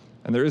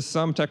 And there is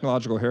some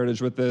technological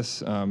heritage with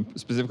this,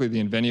 specifically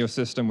the Invenio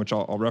system, which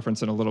I'll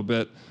reference in a little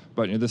bit.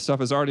 But this stuff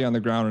is already on the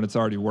ground and it's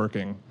already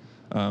working.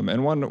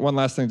 And one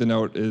last thing to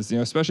note is,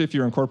 especially if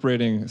you're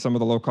incorporating some of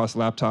the low-cost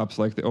laptops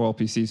like the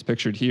OLPCs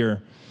pictured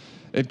here,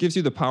 it gives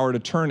you the power to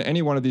turn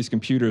any one of these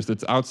computers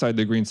that's outside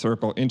the green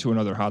circle into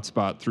another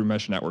hotspot through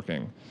mesh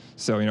networking.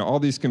 So all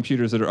these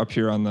computers that are up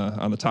here on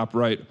the top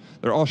right,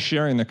 they're all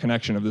sharing the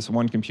connection of this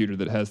one computer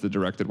that has the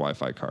directed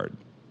Wi-Fi card.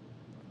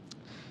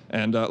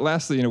 And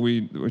lastly,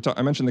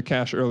 I mentioned the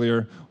cache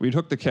earlier. We'd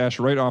hook the cache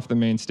right off the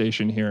main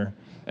station here.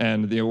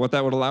 And what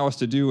that would allow us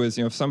to do is,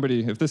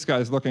 if this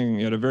guy's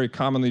looking at a very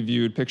commonly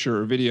viewed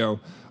picture or video,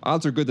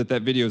 odds are good that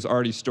that video is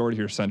already stored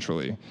here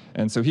centrally.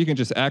 And so he can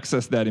just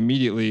access that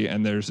immediately,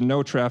 and there's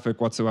no traffic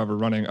whatsoever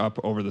running up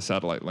over the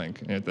satellite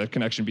link. And that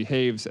connection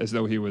behaves as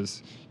though he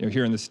was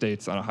here in the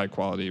States on a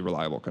high-quality,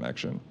 reliable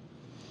connection.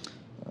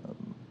 All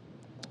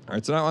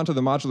right, so now onto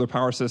the modular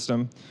power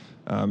system.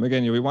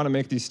 Again, we want to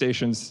make these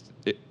stations.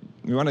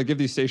 We want to give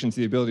these stations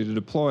the ability to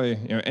deploy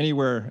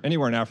anywhere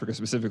in Africa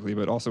specifically,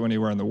 but also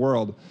anywhere in the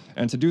world.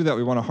 And to do that,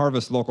 we want to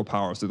harvest local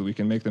power so that we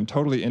can make them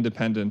totally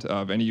independent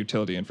of any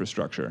utility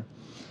infrastructure.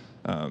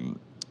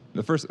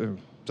 The first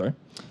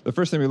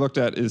thing we looked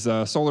at is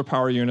a solar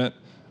power unit.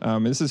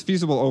 This is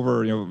feasible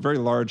over very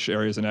large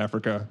areas in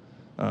Africa.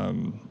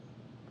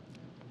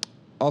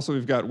 Also,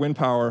 we've got wind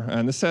power,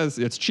 and this says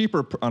it's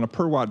cheaper on a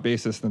per watt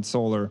basis than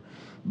solar.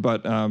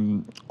 But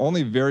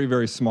only very,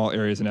 very small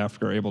areas in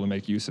Africa are able to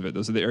make use of it.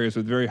 Those are the areas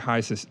with very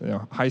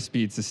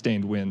high-speed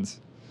sustained winds.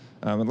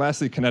 And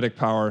lastly, kinetic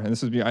power, and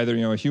this would be either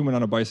a human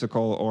on a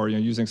bicycle or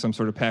using some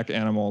sort of pack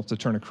animal to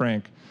turn a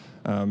crank.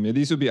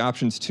 These would be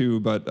options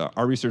too, but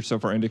our research so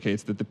far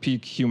indicates that the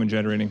peak human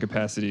generating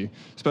capacity,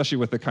 especially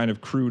with the kind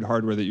of crude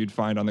hardware that you'd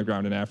find on the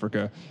ground in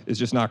Africa, is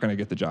just not going to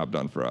get the job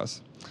done for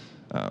us.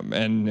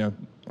 And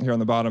here on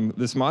the bottom,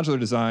 this modular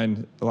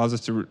design allows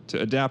us to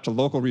adapt to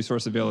local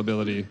resource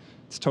availability.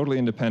 It's totally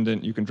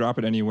independent. You can drop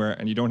it anywhere,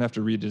 and you don't have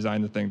to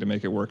redesign the thing to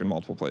make it work in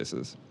multiple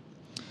places.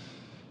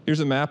 Here's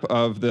a map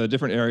of the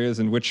different areas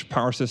in which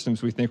power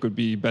systems we think would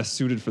be best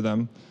suited for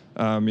them.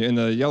 In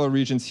the yellow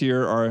regions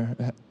here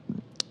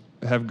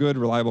have good,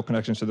 reliable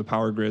connections to the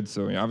power grid.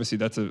 So obviously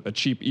that's a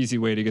cheap, easy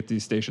way to get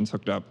these stations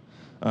hooked up.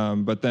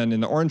 But then in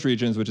the orange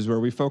regions, which is where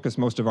we focus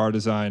most of our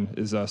design,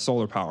 is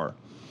solar power.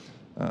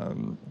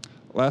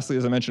 Lastly,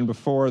 as I mentioned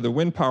before, the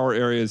wind power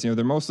areas,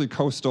 they're mostly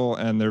coastal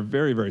and they're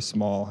very, very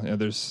small.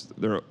 There's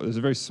a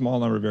very small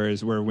number of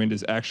areas where wind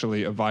is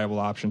actually a viable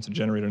option to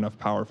generate enough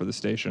power for the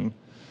station.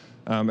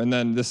 And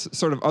then this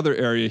sort of other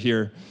area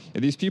here,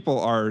 these people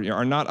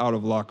are not out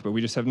of luck, but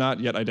we just have not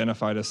yet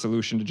identified a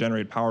solution to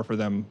generate power for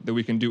them that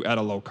we can do at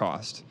a low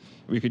cost.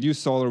 We could use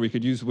solar, we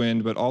could use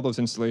wind, but all those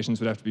installations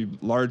would have to be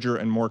larger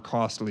and more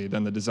costly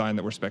than the design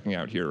that we're speccing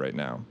out here right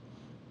now.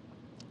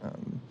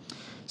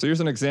 So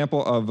here's an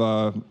example of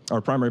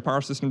our primary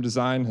power system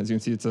design. As you can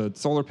see, it's a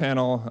solar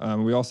panel.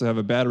 We also have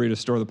a battery to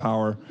store the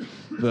power.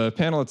 The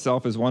panel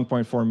itself is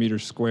 1.4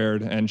 meters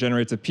squared and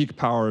generates a peak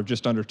power of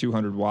just under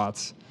 200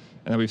 watts.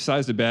 And then we've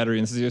sized a battery,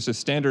 and this is just a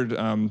standard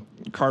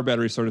car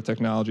battery sort of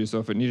technology, so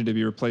if it needed to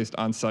be replaced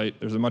on site,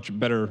 there's a much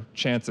better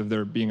chance of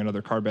there being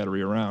another car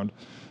battery around.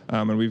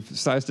 And we've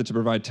sized it to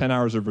provide 10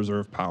 hours of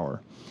reserve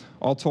power.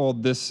 All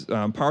told, this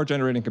power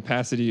generating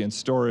capacity and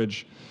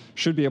storage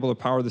should be able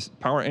to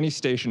power any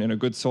station in a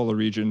good solar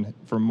region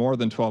for more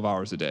than 12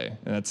 hours a day.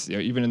 And that's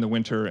even in the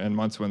winter and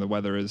months when the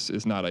weather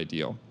is not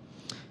ideal.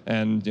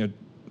 And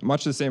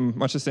much the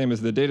same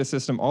as the data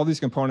system, all these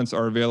components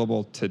are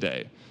available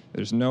today.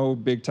 There's no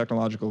big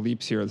technological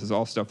leaps here. This is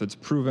all stuff that's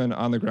proven,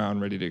 on the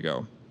ground, ready to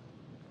go.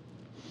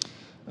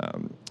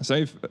 So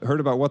you've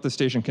heard about what the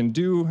station can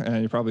do,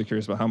 and you're probably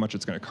curious about how much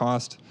it's going to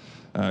cost.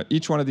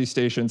 Each one of these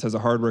stations has a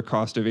hardware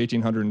cost of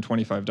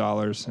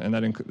 $1,825, and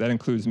that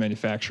includes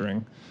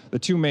manufacturing. The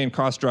two main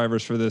cost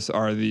drivers for this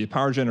are the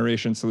power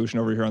generation solution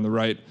over here on the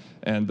right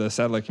and the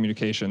satellite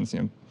communications.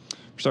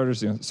 For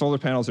starters, solar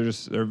panels are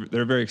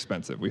they're very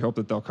expensive. We hope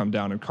that they'll come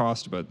down in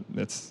cost, but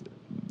that's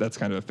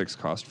kind of a fixed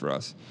cost for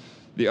us.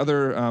 The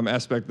other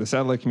aspect, the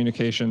satellite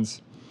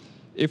communications,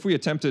 if we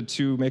attempted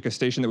to make a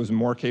station that was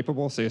more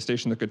capable, say a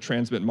station that could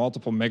transmit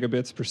multiple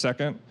megabits per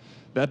second,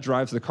 that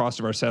drives the cost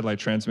of our satellite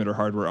transmitter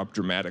hardware up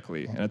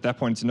dramatically. And at that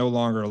point, it's no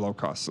longer a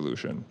low-cost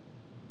solution.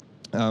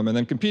 And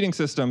then competing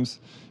systems,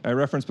 I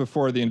referenced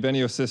before the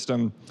Invenio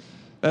system.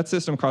 That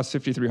system costs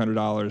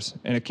 $5,300,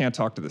 and it can't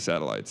talk to the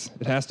satellites.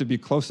 It has to be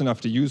close enough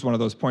to use one of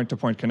those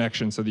point-to-point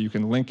connections so that you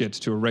can link it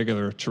to a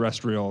regular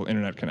terrestrial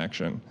internet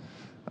connection.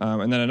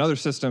 And then another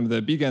system,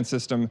 the BGAN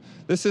system,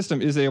 this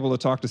system is able to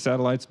talk to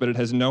satellites, but it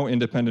has no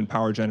independent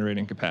power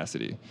generating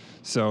capacity.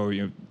 So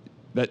you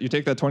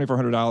take that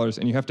 $2,400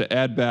 and you have to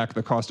add back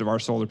the cost of our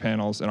solar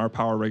panels and our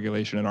power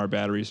regulation and our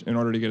batteries in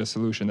order to get a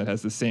solution that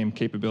has the same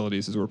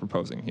capabilities as we're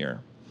proposing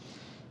here.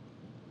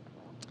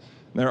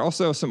 There are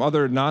also some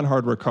other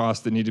non-hardware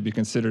costs that need to be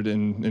considered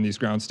in these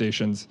ground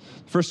stations.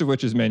 First of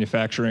which is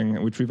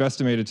manufacturing, which we've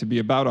estimated to be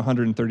about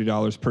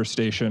 $130 per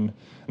station,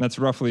 and that's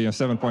roughly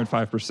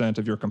 7.5%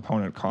 of your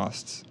component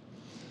costs.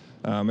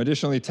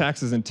 Additionally,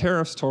 taxes and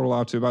tariffs total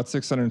out to about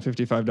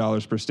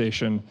 $655 per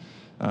station,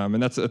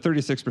 and that's a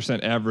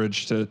 36%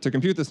 average. To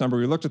compute this number,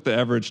 we looked at the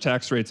average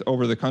tax rates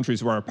over the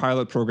countries where our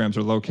pilot programs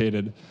are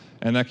located,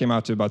 and that came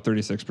out to about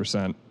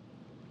 36%.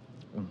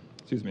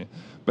 Excuse me.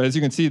 But as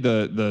you can see,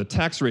 the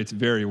tax rates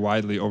vary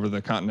widely over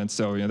the continent,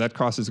 so that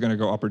cost is going to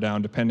go up or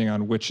down depending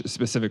on which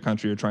specific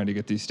country you're trying to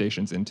get these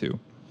stations into.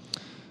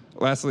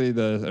 Lastly,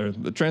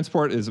 the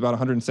transport is about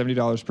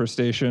 $170 per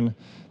station.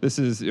 This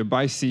is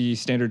by sea,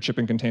 standard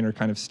shipping container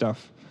kind of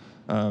stuff.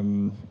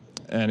 And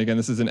again,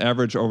 this is an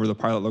average over the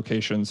pilot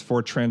locations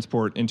for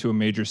transport into a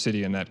major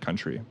city in that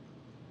country.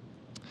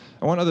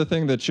 And one other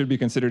thing that should be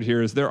considered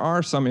here is there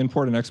are some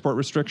import and export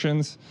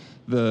restrictions.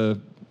 The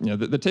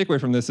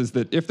takeaway from this is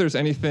that if there's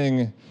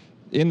anything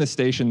in the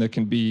station that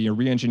can be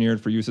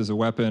re-engineered for use as a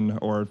weapon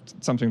or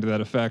something to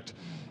that effect,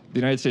 the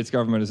United States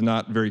government is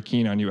not very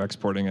keen on you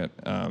exporting it.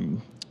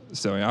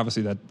 So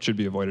obviously that should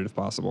be avoided if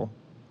possible.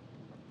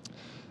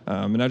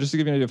 And now just to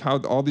give you an idea of how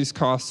all these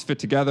costs fit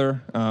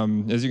together,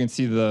 as you can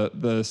see,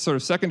 the sort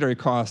of secondary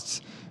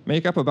costs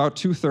make up about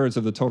 2/3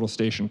 of the total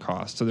station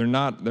cost. So they're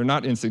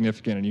not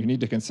insignificant, and you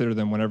need to consider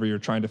them whenever you're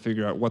trying to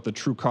figure out what the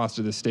true cost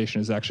of this station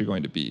is actually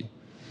going to be.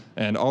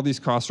 And all these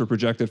costs were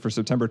projected for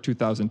September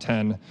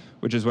 2010,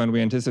 which is when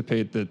we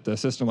anticipate that a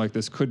system like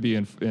this could be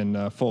in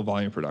full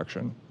volume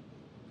production.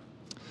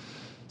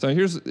 So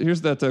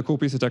here's that cool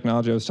piece of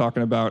technology I was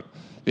talking about.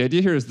 The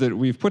idea here is that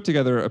we've put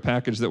together a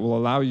package that will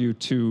allow you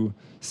to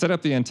set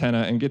up the antenna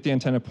and get the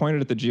antenna pointed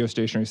at the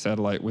geostationary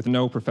satellite with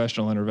no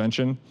professional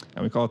intervention,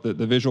 and we call it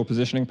the visual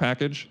positioning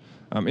package.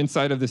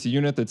 Inside of this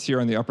unit that's here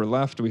on the upper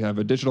left, we have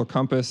a digital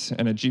compass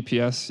and a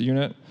GPS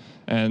unit,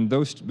 and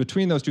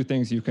between those two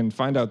things, you can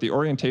find out the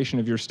orientation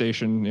of your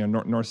station,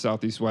 north,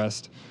 south, east,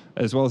 west,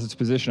 as well as its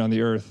position on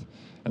the Earth,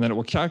 and then it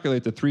will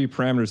calculate the 3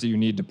 parameters that you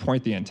need to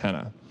point the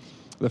antenna.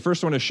 The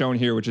first one is shown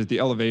here, which is the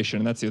elevation,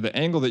 and that's the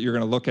angle that you're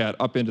going to look at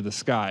up into the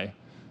sky.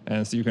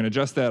 And so you can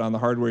adjust that on the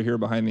hardware here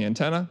behind the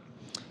antenna.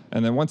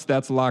 And then once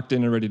that's locked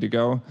in and ready to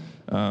go,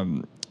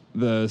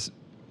 the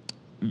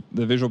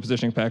visual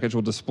positioning package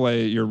will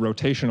display your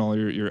rotational,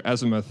 your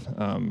azimuth,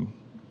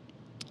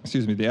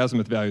 the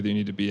azimuth value that you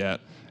need to be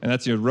at. And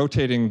that's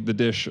rotating the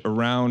dish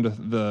around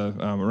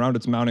around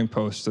its mounting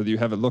post so that you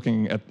have it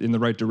looking in the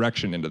right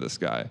direction into the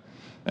sky.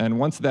 And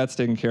once that's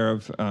taken care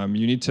of,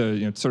 you need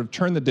to sort of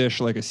turn the dish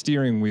like a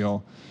steering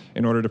wheel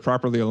in order to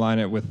properly align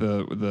it with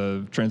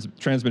the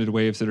transmitted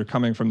waves that are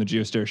coming from the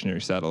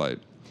geostationary satellite.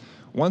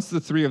 Once the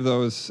 3 of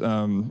those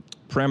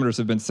parameters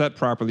have been set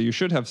properly, you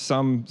should have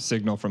some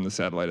signal from the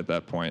satellite at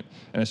that point.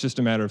 And it's just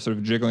a matter of sort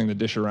of jiggling the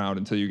dish around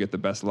until you get the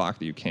best lock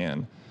that you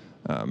can.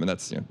 And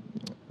that's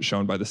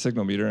shown by the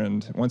signal meter.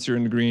 And once you're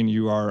in the green,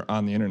 you are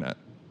on the internet.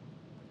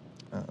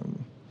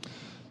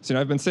 So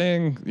I've been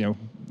saying,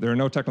 there are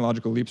no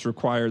technological leaps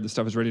required. The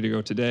stuff is ready to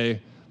go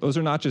today. Those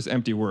are not just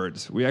empty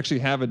words. We actually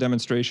have a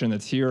demonstration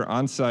that's here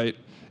on site.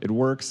 It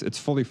works. It's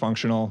fully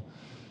functional.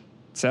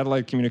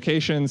 Satellite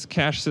communications,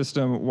 cache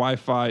system,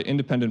 Wi-Fi,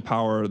 independent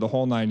power, the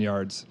whole 9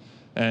 yards.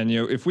 And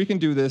if we can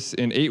do this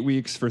in 8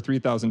 weeks for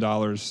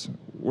 $3,000,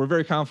 we're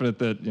very confident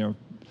that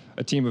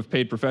a team of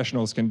paid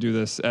professionals can do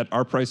this at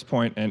our price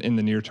point and in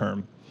the near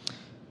term.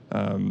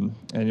 And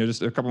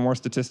just a couple more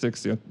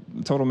statistics. The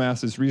total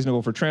mass is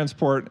reasonable for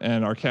transport,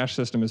 and our cache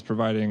system is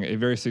providing a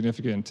very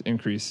significant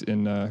increase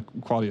in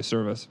quality of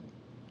service.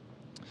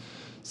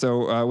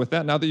 So with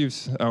that, now that you've,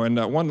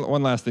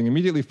 one last thing.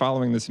 Immediately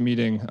following this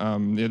meeting,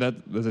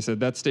 as I said,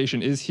 that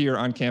station is here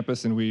on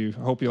campus, and we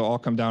hope you'll all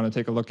come down and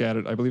take a look at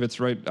it. I believe it's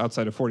right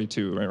outside of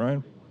 42, right,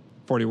 Ryan?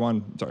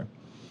 41, sorry,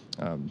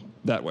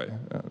 that way.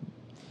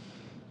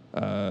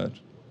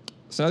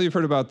 So now that you've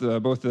heard about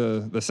both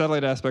the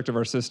satellite aspect of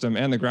our system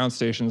and the ground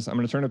stations, I'm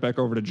going to turn it back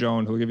over to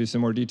Joan, who will give you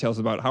some more details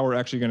about how we're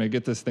actually going to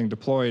get this thing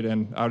deployed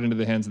and out into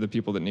the hands of the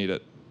people that need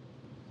it.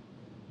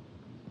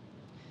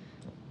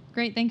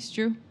 Great, thanks,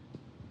 Drew.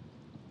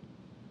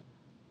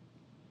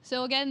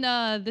 So again,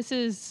 this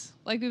is,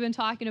 like we've been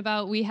talking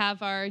about, we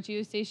have our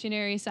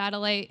geostationary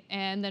satellite,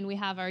 and then we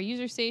have our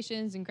user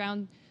stations and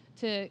ground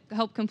to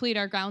help complete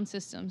our ground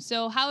system.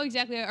 So how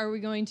exactly are we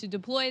going to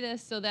deploy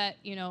this so that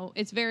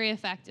it's very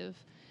effective?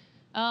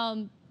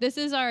 This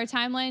is our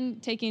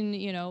timeline, taking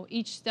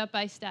each step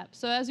by step.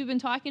 So as we've been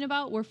talking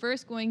about, we're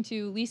first going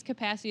to lease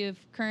capacity of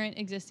current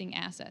existing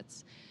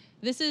assets.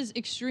 This is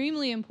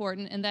extremely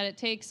important in that it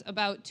takes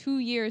about 2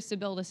 years to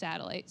build a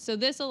satellite. So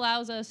this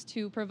allows us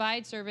to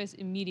provide service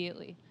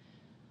immediately.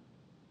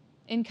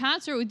 In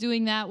concert with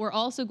doing that, we're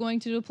also going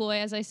to deploy,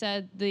 as I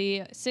said,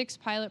 the 6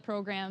 pilot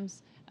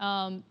programs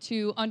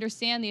to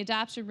understand the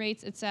adoption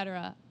rates, et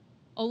cetera.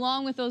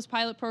 Along with those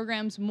pilot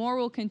programs, more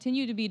will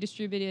continue to be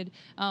distributed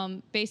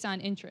based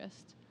on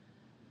interest.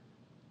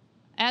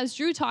 As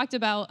Drew talked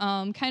about,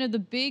 kind of the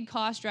big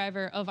cost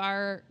driver of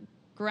our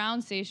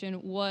ground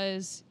station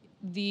was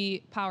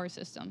the power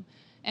system.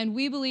 And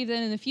we believe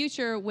that in the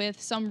future,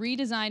 with some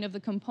redesign of the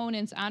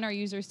components on our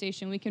user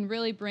station, we can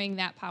really bring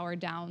that power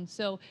down.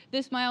 So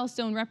this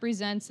milestone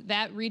represents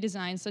that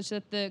redesign such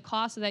that the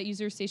cost of that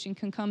user station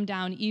can come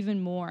down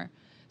even more.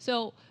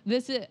 So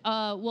this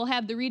we'll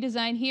have the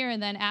redesign here,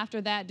 and then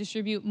after that,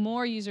 distribute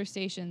more user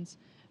stations.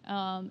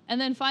 And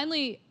then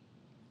finally,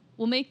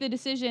 we'll make the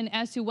decision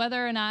as to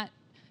whether or not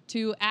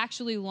to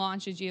actually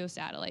launch a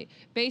geosatellite.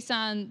 Based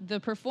on the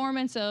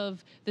performance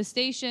of the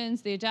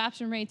stations, the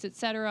adoption rates, et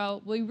cetera,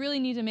 we really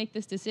need to make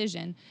this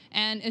decision,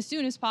 and as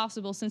soon as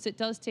possible, since it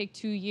does take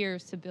 2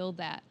 years to build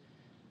that.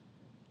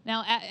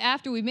 Now,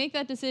 after we make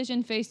that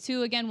decision, phase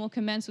 2, again, will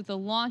commence with the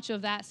launch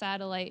of that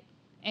satellite.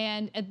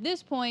 And at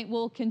this point,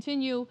 we'll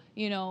continue,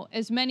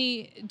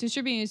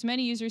 distributing as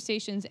many user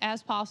stations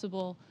as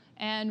possible,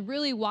 and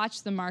really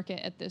watch the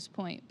market at this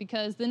point,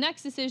 because the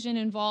next decision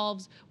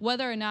involves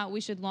whether or not we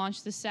should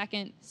launch the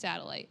second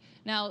satellite.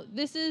 Now,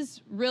 this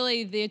is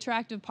really the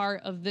attractive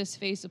part of this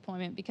phase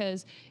deployment,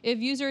 because if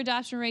user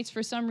adoption rates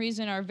for some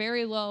reason are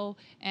very low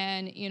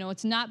and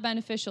it's not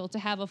beneficial to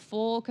have a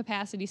full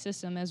capacity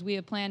system as we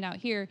have planned out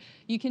here,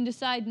 you can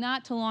decide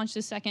not to launch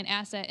the second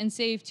asset and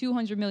save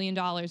 $200 million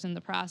in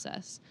the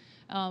process.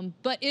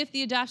 But if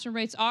the adoption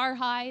rates are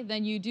high,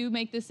 then you do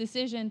make this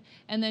decision,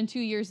 and then 2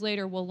 years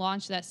later, we'll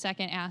launch that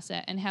second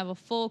asset and have a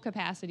full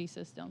capacity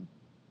system.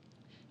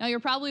 Now, you're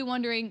probably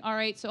wondering, all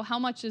right, so how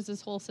much does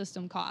this whole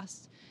system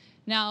cost?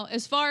 Now,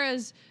 as far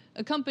as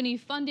a company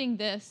funding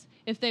this,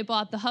 if they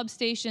bought the hub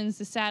stations,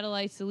 the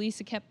satellites, the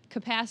lease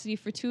capacity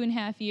for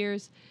 2.5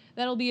 years,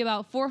 that'll be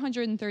about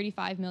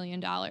 $435 million.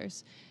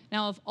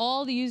 Now, if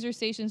all the user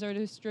stations are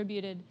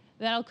distributed,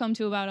 that'll come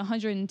to about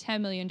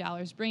 $110 million,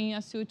 bringing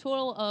us to a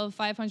total of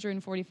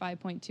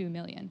 $545.2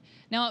 million.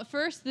 Now, at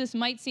first, this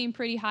might seem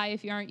pretty high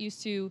if you aren't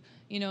used to,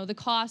 the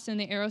cost in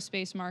the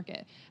aerospace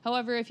market.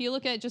 However, if you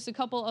look at just a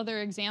couple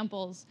other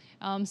examples,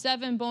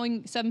 7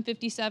 Boeing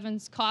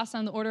 757s cost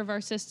on the order of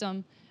our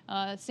system.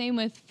 Same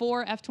with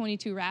 4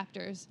 F-22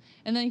 Raptors.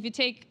 And then if you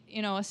take,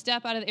 a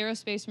step out of the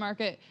aerospace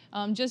market,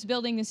 just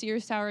building the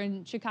Sears Tower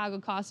in Chicago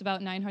costs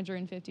about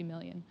 $950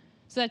 million.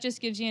 So that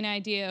just gives you an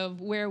idea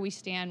of where we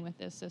stand with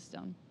this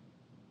system.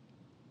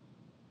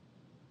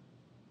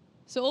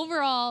 So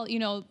overall,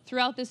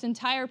 throughout this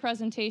entire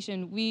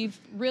presentation, we've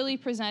really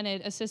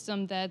presented a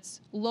system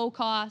that's low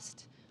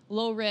cost,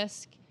 low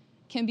risk,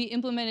 can be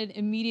implemented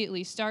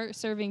immediately, start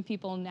serving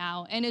people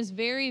now, and is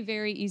very,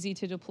 very easy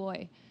to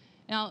deploy.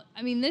 Now,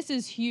 this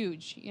is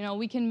huge.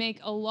 We can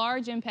make a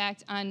large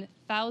impact on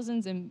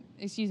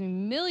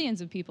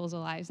millions of people's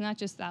lives, not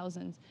just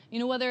thousands.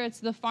 Whether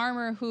it's the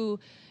farmer who,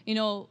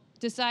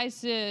 decides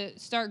to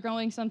start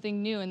growing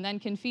something new and then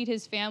can feed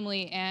his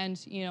family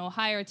and,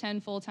 hire 10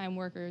 full-time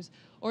workers,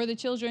 or the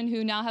children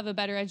who now have a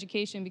better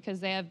education because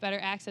they have better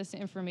access to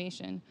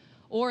information,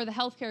 or the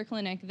healthcare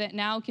clinic that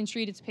now can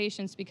treat its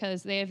patients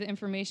because they have the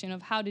information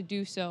of how to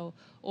do so,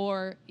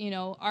 or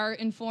are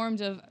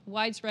informed of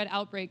widespread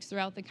outbreaks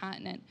throughout the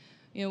continent.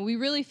 We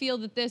really feel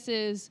that this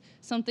is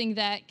something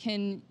that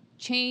can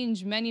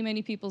change many,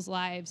 many people's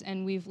lives,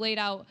 and we've laid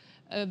out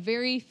a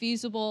very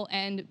feasible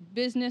and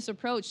business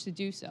approach to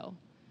do so.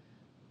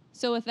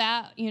 So with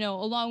that,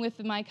 along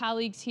with my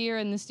colleagues here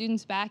and the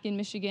students back in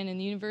Michigan and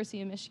the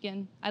University of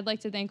Michigan, I'd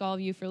like to thank all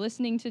of you for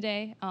listening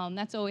today.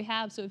 That's all we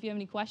have, so if you have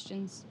any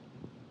questions,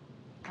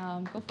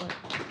 go for it.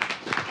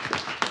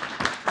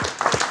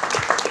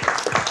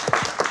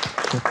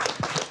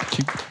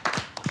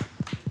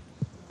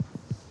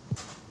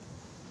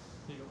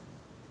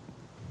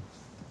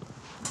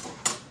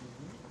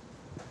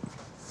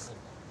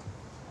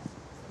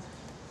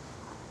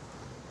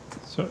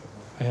 So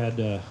I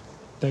had,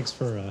 thanks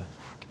for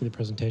giving the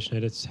presentation. I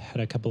just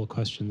had a couple of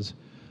questions.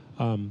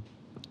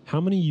 How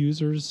many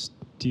users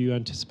do you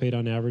anticipate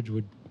on average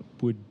would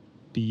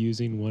be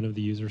using one of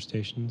the user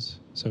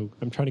stations? So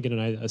I'm trying to get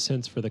a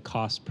sense for the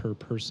cost per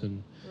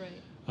person. Right.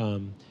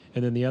 And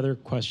then the other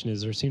question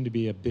is, there seemed to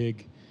be a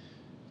big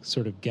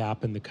sort of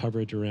gap in the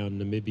coverage around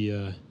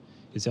Namibia.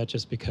 Is that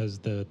just because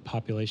the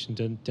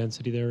population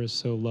density there is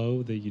so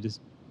low that you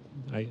just,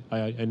 I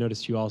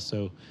noticed you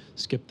also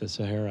skipped the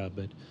Sahara,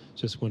 but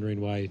just wondering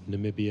why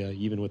Namibia,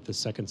 even with the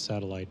second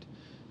satellite,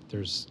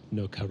 there's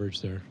no coverage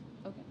there.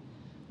 Okay.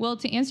 Well,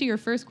 to answer your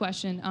first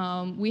question,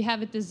 we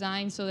have it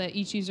designed so that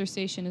each user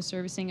station is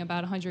servicing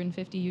about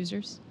 150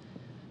 users.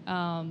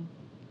 But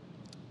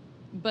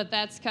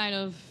that's kind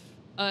of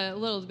a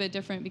little bit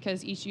different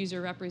because each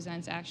user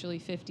represents actually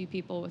 50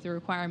 people with the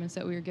requirements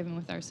that we were given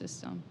with our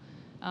system.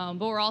 But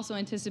we're also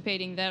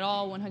anticipating that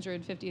all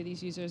 150 of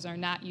these users are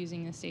not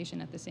using the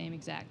station at the same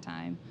exact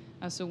time,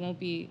 so it won't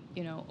be,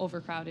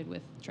 overcrowded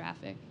with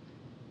traffic.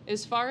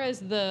 As far as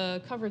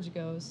the coverage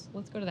goes,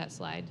 let's go to that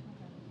slide.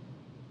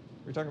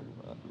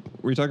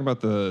 Were you talking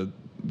about the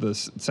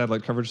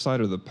satellite coverage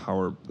slide or the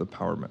power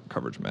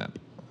coverage map?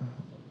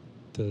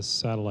 The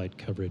satellite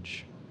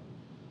coverage.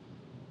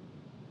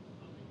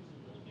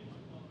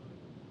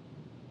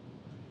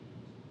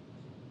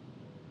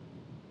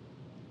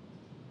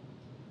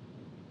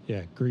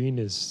 Yeah, green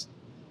is,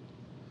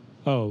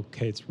 oh,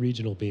 okay, it's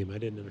regional beam. I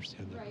didn't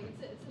understand that. Right,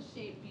 it's a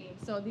shaped beam.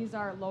 So these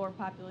are lower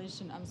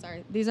population,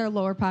 these are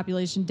lower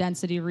population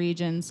density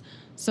regions.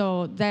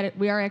 So that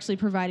we are actually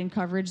providing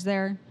coverage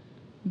there,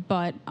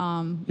 but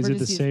is it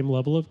the same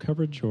level of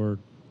coverage,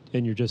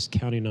 and you're just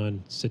counting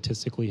on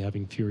statistically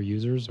having fewer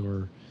users,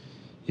 or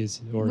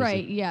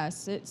right,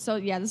 yes. So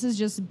yeah, this is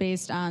just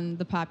based on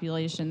the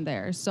population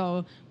there.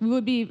 So we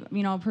would be,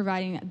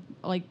 providing,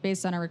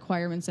 based on our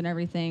requirements and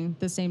everything,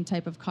 the same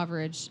type of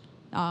coverage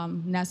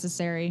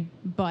necessary,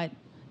 but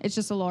it's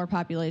just a lower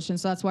population.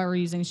 So that's why we're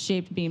using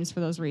shaped beams for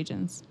those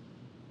regions.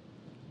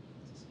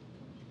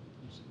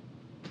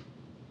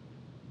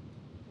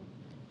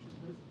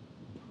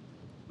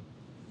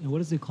 And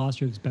what is the cost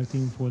you're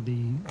expecting for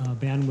the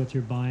bandwidth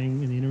you're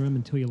buying in the interim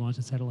until you launch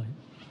the satellite?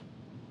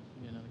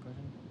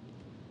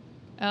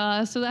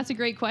 So that's a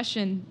great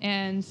question,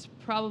 and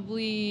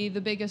probably the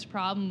biggest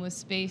problem with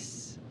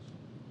space.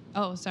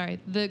 Oh, sorry.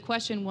 The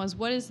question was,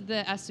 what is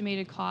the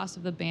estimated cost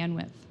of the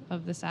bandwidth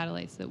of the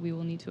satellites that we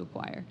will need to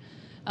acquire?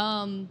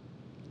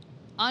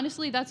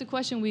 Honestly, that's a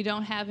question we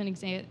don't have an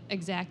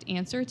exact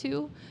answer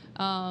to.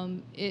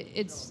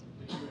 It's.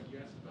 You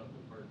asked about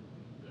the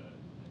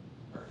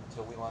part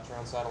until we launch our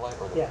own satellite,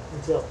 or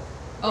until.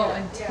 Oh,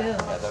 until. Yeah,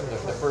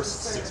 the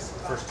first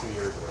 2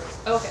 years.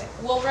 Okay.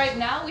 Well, right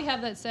now we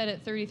have that set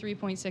at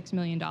 $33.6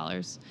 million,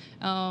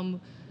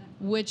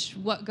 which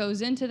what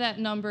goes into that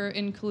number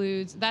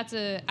includes, that's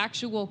an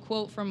actual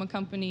quote from a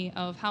company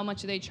of how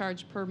much they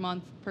charge per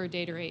month per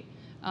data rate.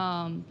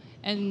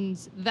 And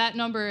that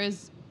number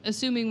is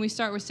assuming we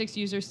start with 6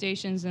 user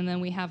stations and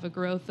then we have a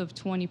growth of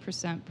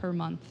 20% per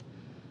month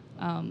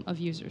of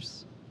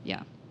users.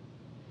 Yeah.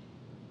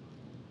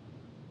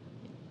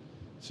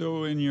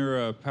 So in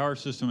your power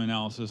system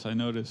analysis, I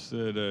noticed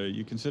that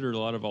you considered a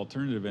lot of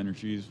alternative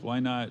energies. Why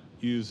not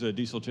use a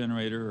diesel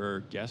generator or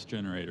gas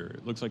generator?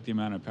 It looks like the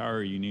amount of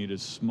power you need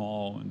is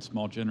small, and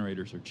small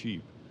generators are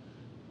cheap.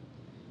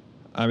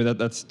 I mean,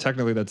 that's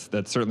technically that's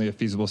certainly a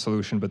feasible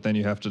solution, but then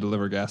you have to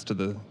deliver gas to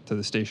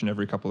the station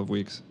every couple of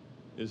weeks.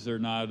 Is there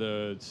not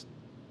is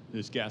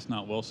gas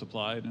not well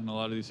supplied in a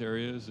lot of these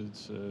areas?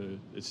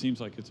 It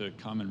seems like it's a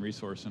common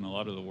resource in a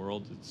lot of the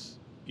world. It's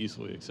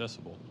easily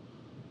accessible.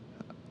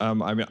 I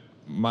mean,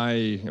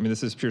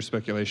 this is pure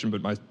speculation,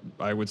 but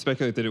I would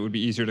speculate that it would be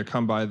easier to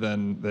come by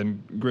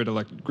than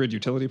grid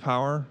utility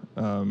power.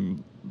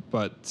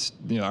 But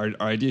our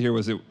idea here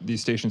was that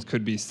these stations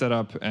could be set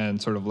up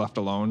and sort of left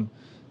alone,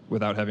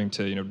 without having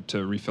to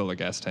to refill a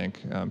gas tank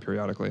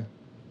periodically.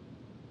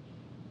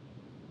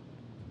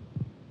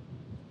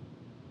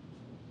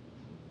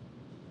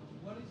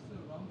 What is the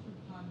round trip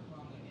time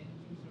from the end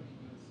user in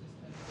your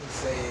system to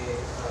say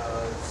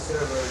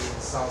server in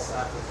South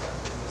Africa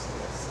using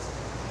your system?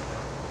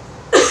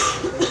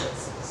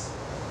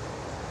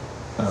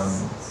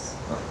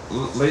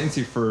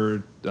 Latency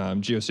for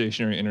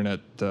geostationary internet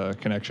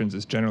connections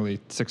is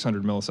generally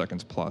 600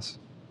 milliseconds plus.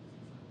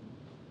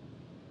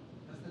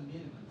 That's the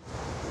minimum.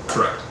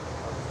 Correct.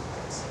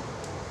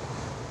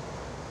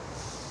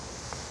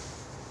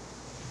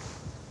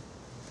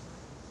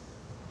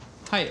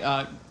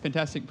 Hi,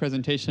 fantastic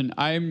presentation.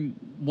 I'm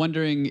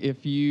wondering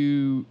if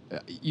you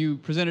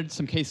presented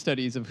some case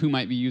studies of who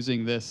might be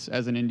using this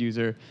as an end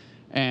user,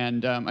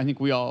 and I think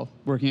we all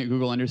working at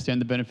Google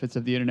understand the benefits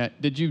of the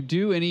internet. Did you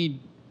do any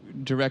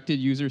directed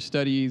user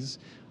studies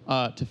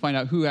to find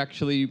out who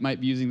actually might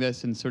be using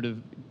this and sort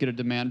of get a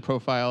demand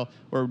profile,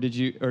 or did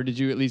you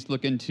at least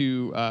look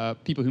into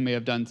people who may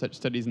have done such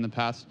studies in the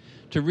past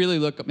to really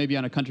look maybe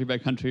on a country by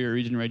country or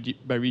region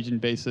by region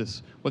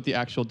basis what the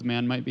actual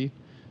demand might be?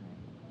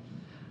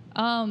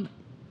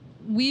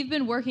 We've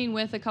been working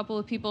with a couple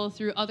of people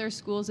through other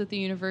schools at the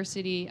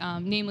university,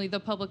 namely the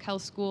public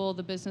health school,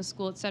 the business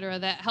school, et cetera,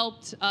 that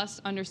helped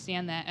us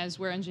understand that, as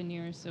we're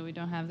engineers, so we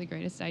don't have the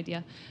greatest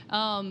idea.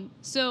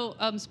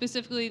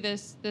 Specifically,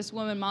 this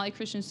woman, Molly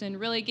Christensen,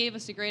 really gave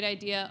us a great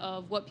idea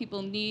of what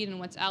people need and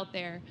what's out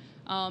there.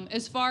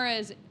 As far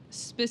as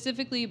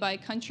specifically by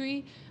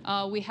country,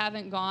 we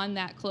haven't gone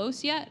that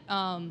close yet.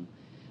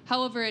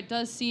 However, it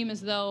does seem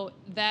as though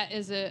that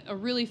is a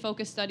really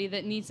focused study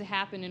that needs to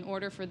happen in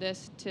order for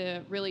this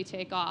to really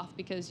take off,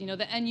 because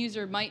the end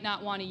user might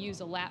not want to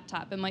use a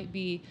laptop. It might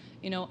be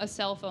a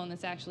cell phone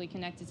that's actually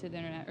connected to the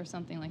internet or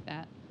something like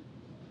that.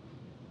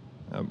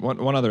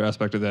 One other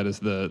aspect of that is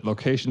the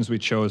locations we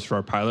chose for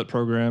our pilot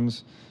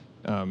programs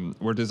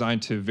were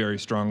designed to vary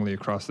strongly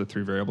across the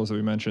three variables that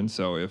we mentioned.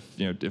 So if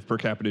per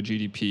capita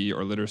GDP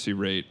or literacy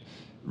rate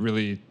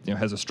really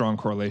has a strong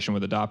correlation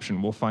with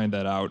adoption, we'll find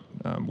that out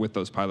with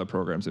those pilot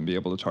programs and be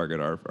able to target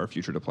our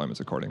future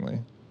deployments accordingly.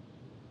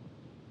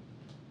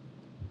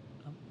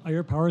 Are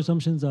your power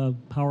assumptions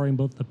powering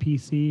both the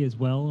PC as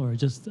well, or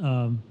just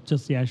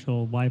the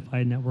actual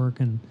Wi-Fi network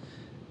and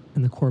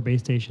the core base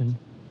station?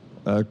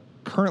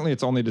 Currently,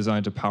 it's only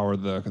designed to power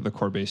the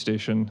core base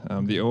station.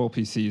 The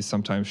OLPCs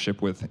sometimes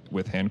ship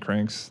with hand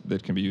cranks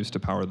that can be used to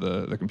power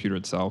the computer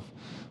itself,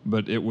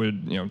 but it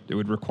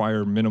would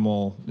require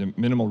minimal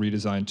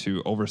redesign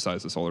to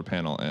oversize the solar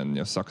panel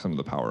and suck some of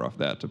the power off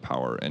that to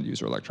power end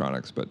user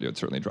electronics. But it would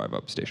certainly drive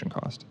up station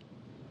cost.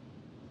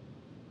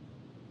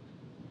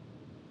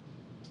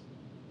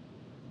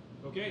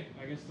 Okay,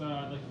 I guess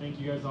I'd like to thank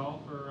you guys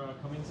all for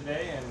coming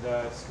today, and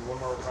just one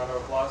more round of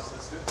applause.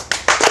 Let's do it.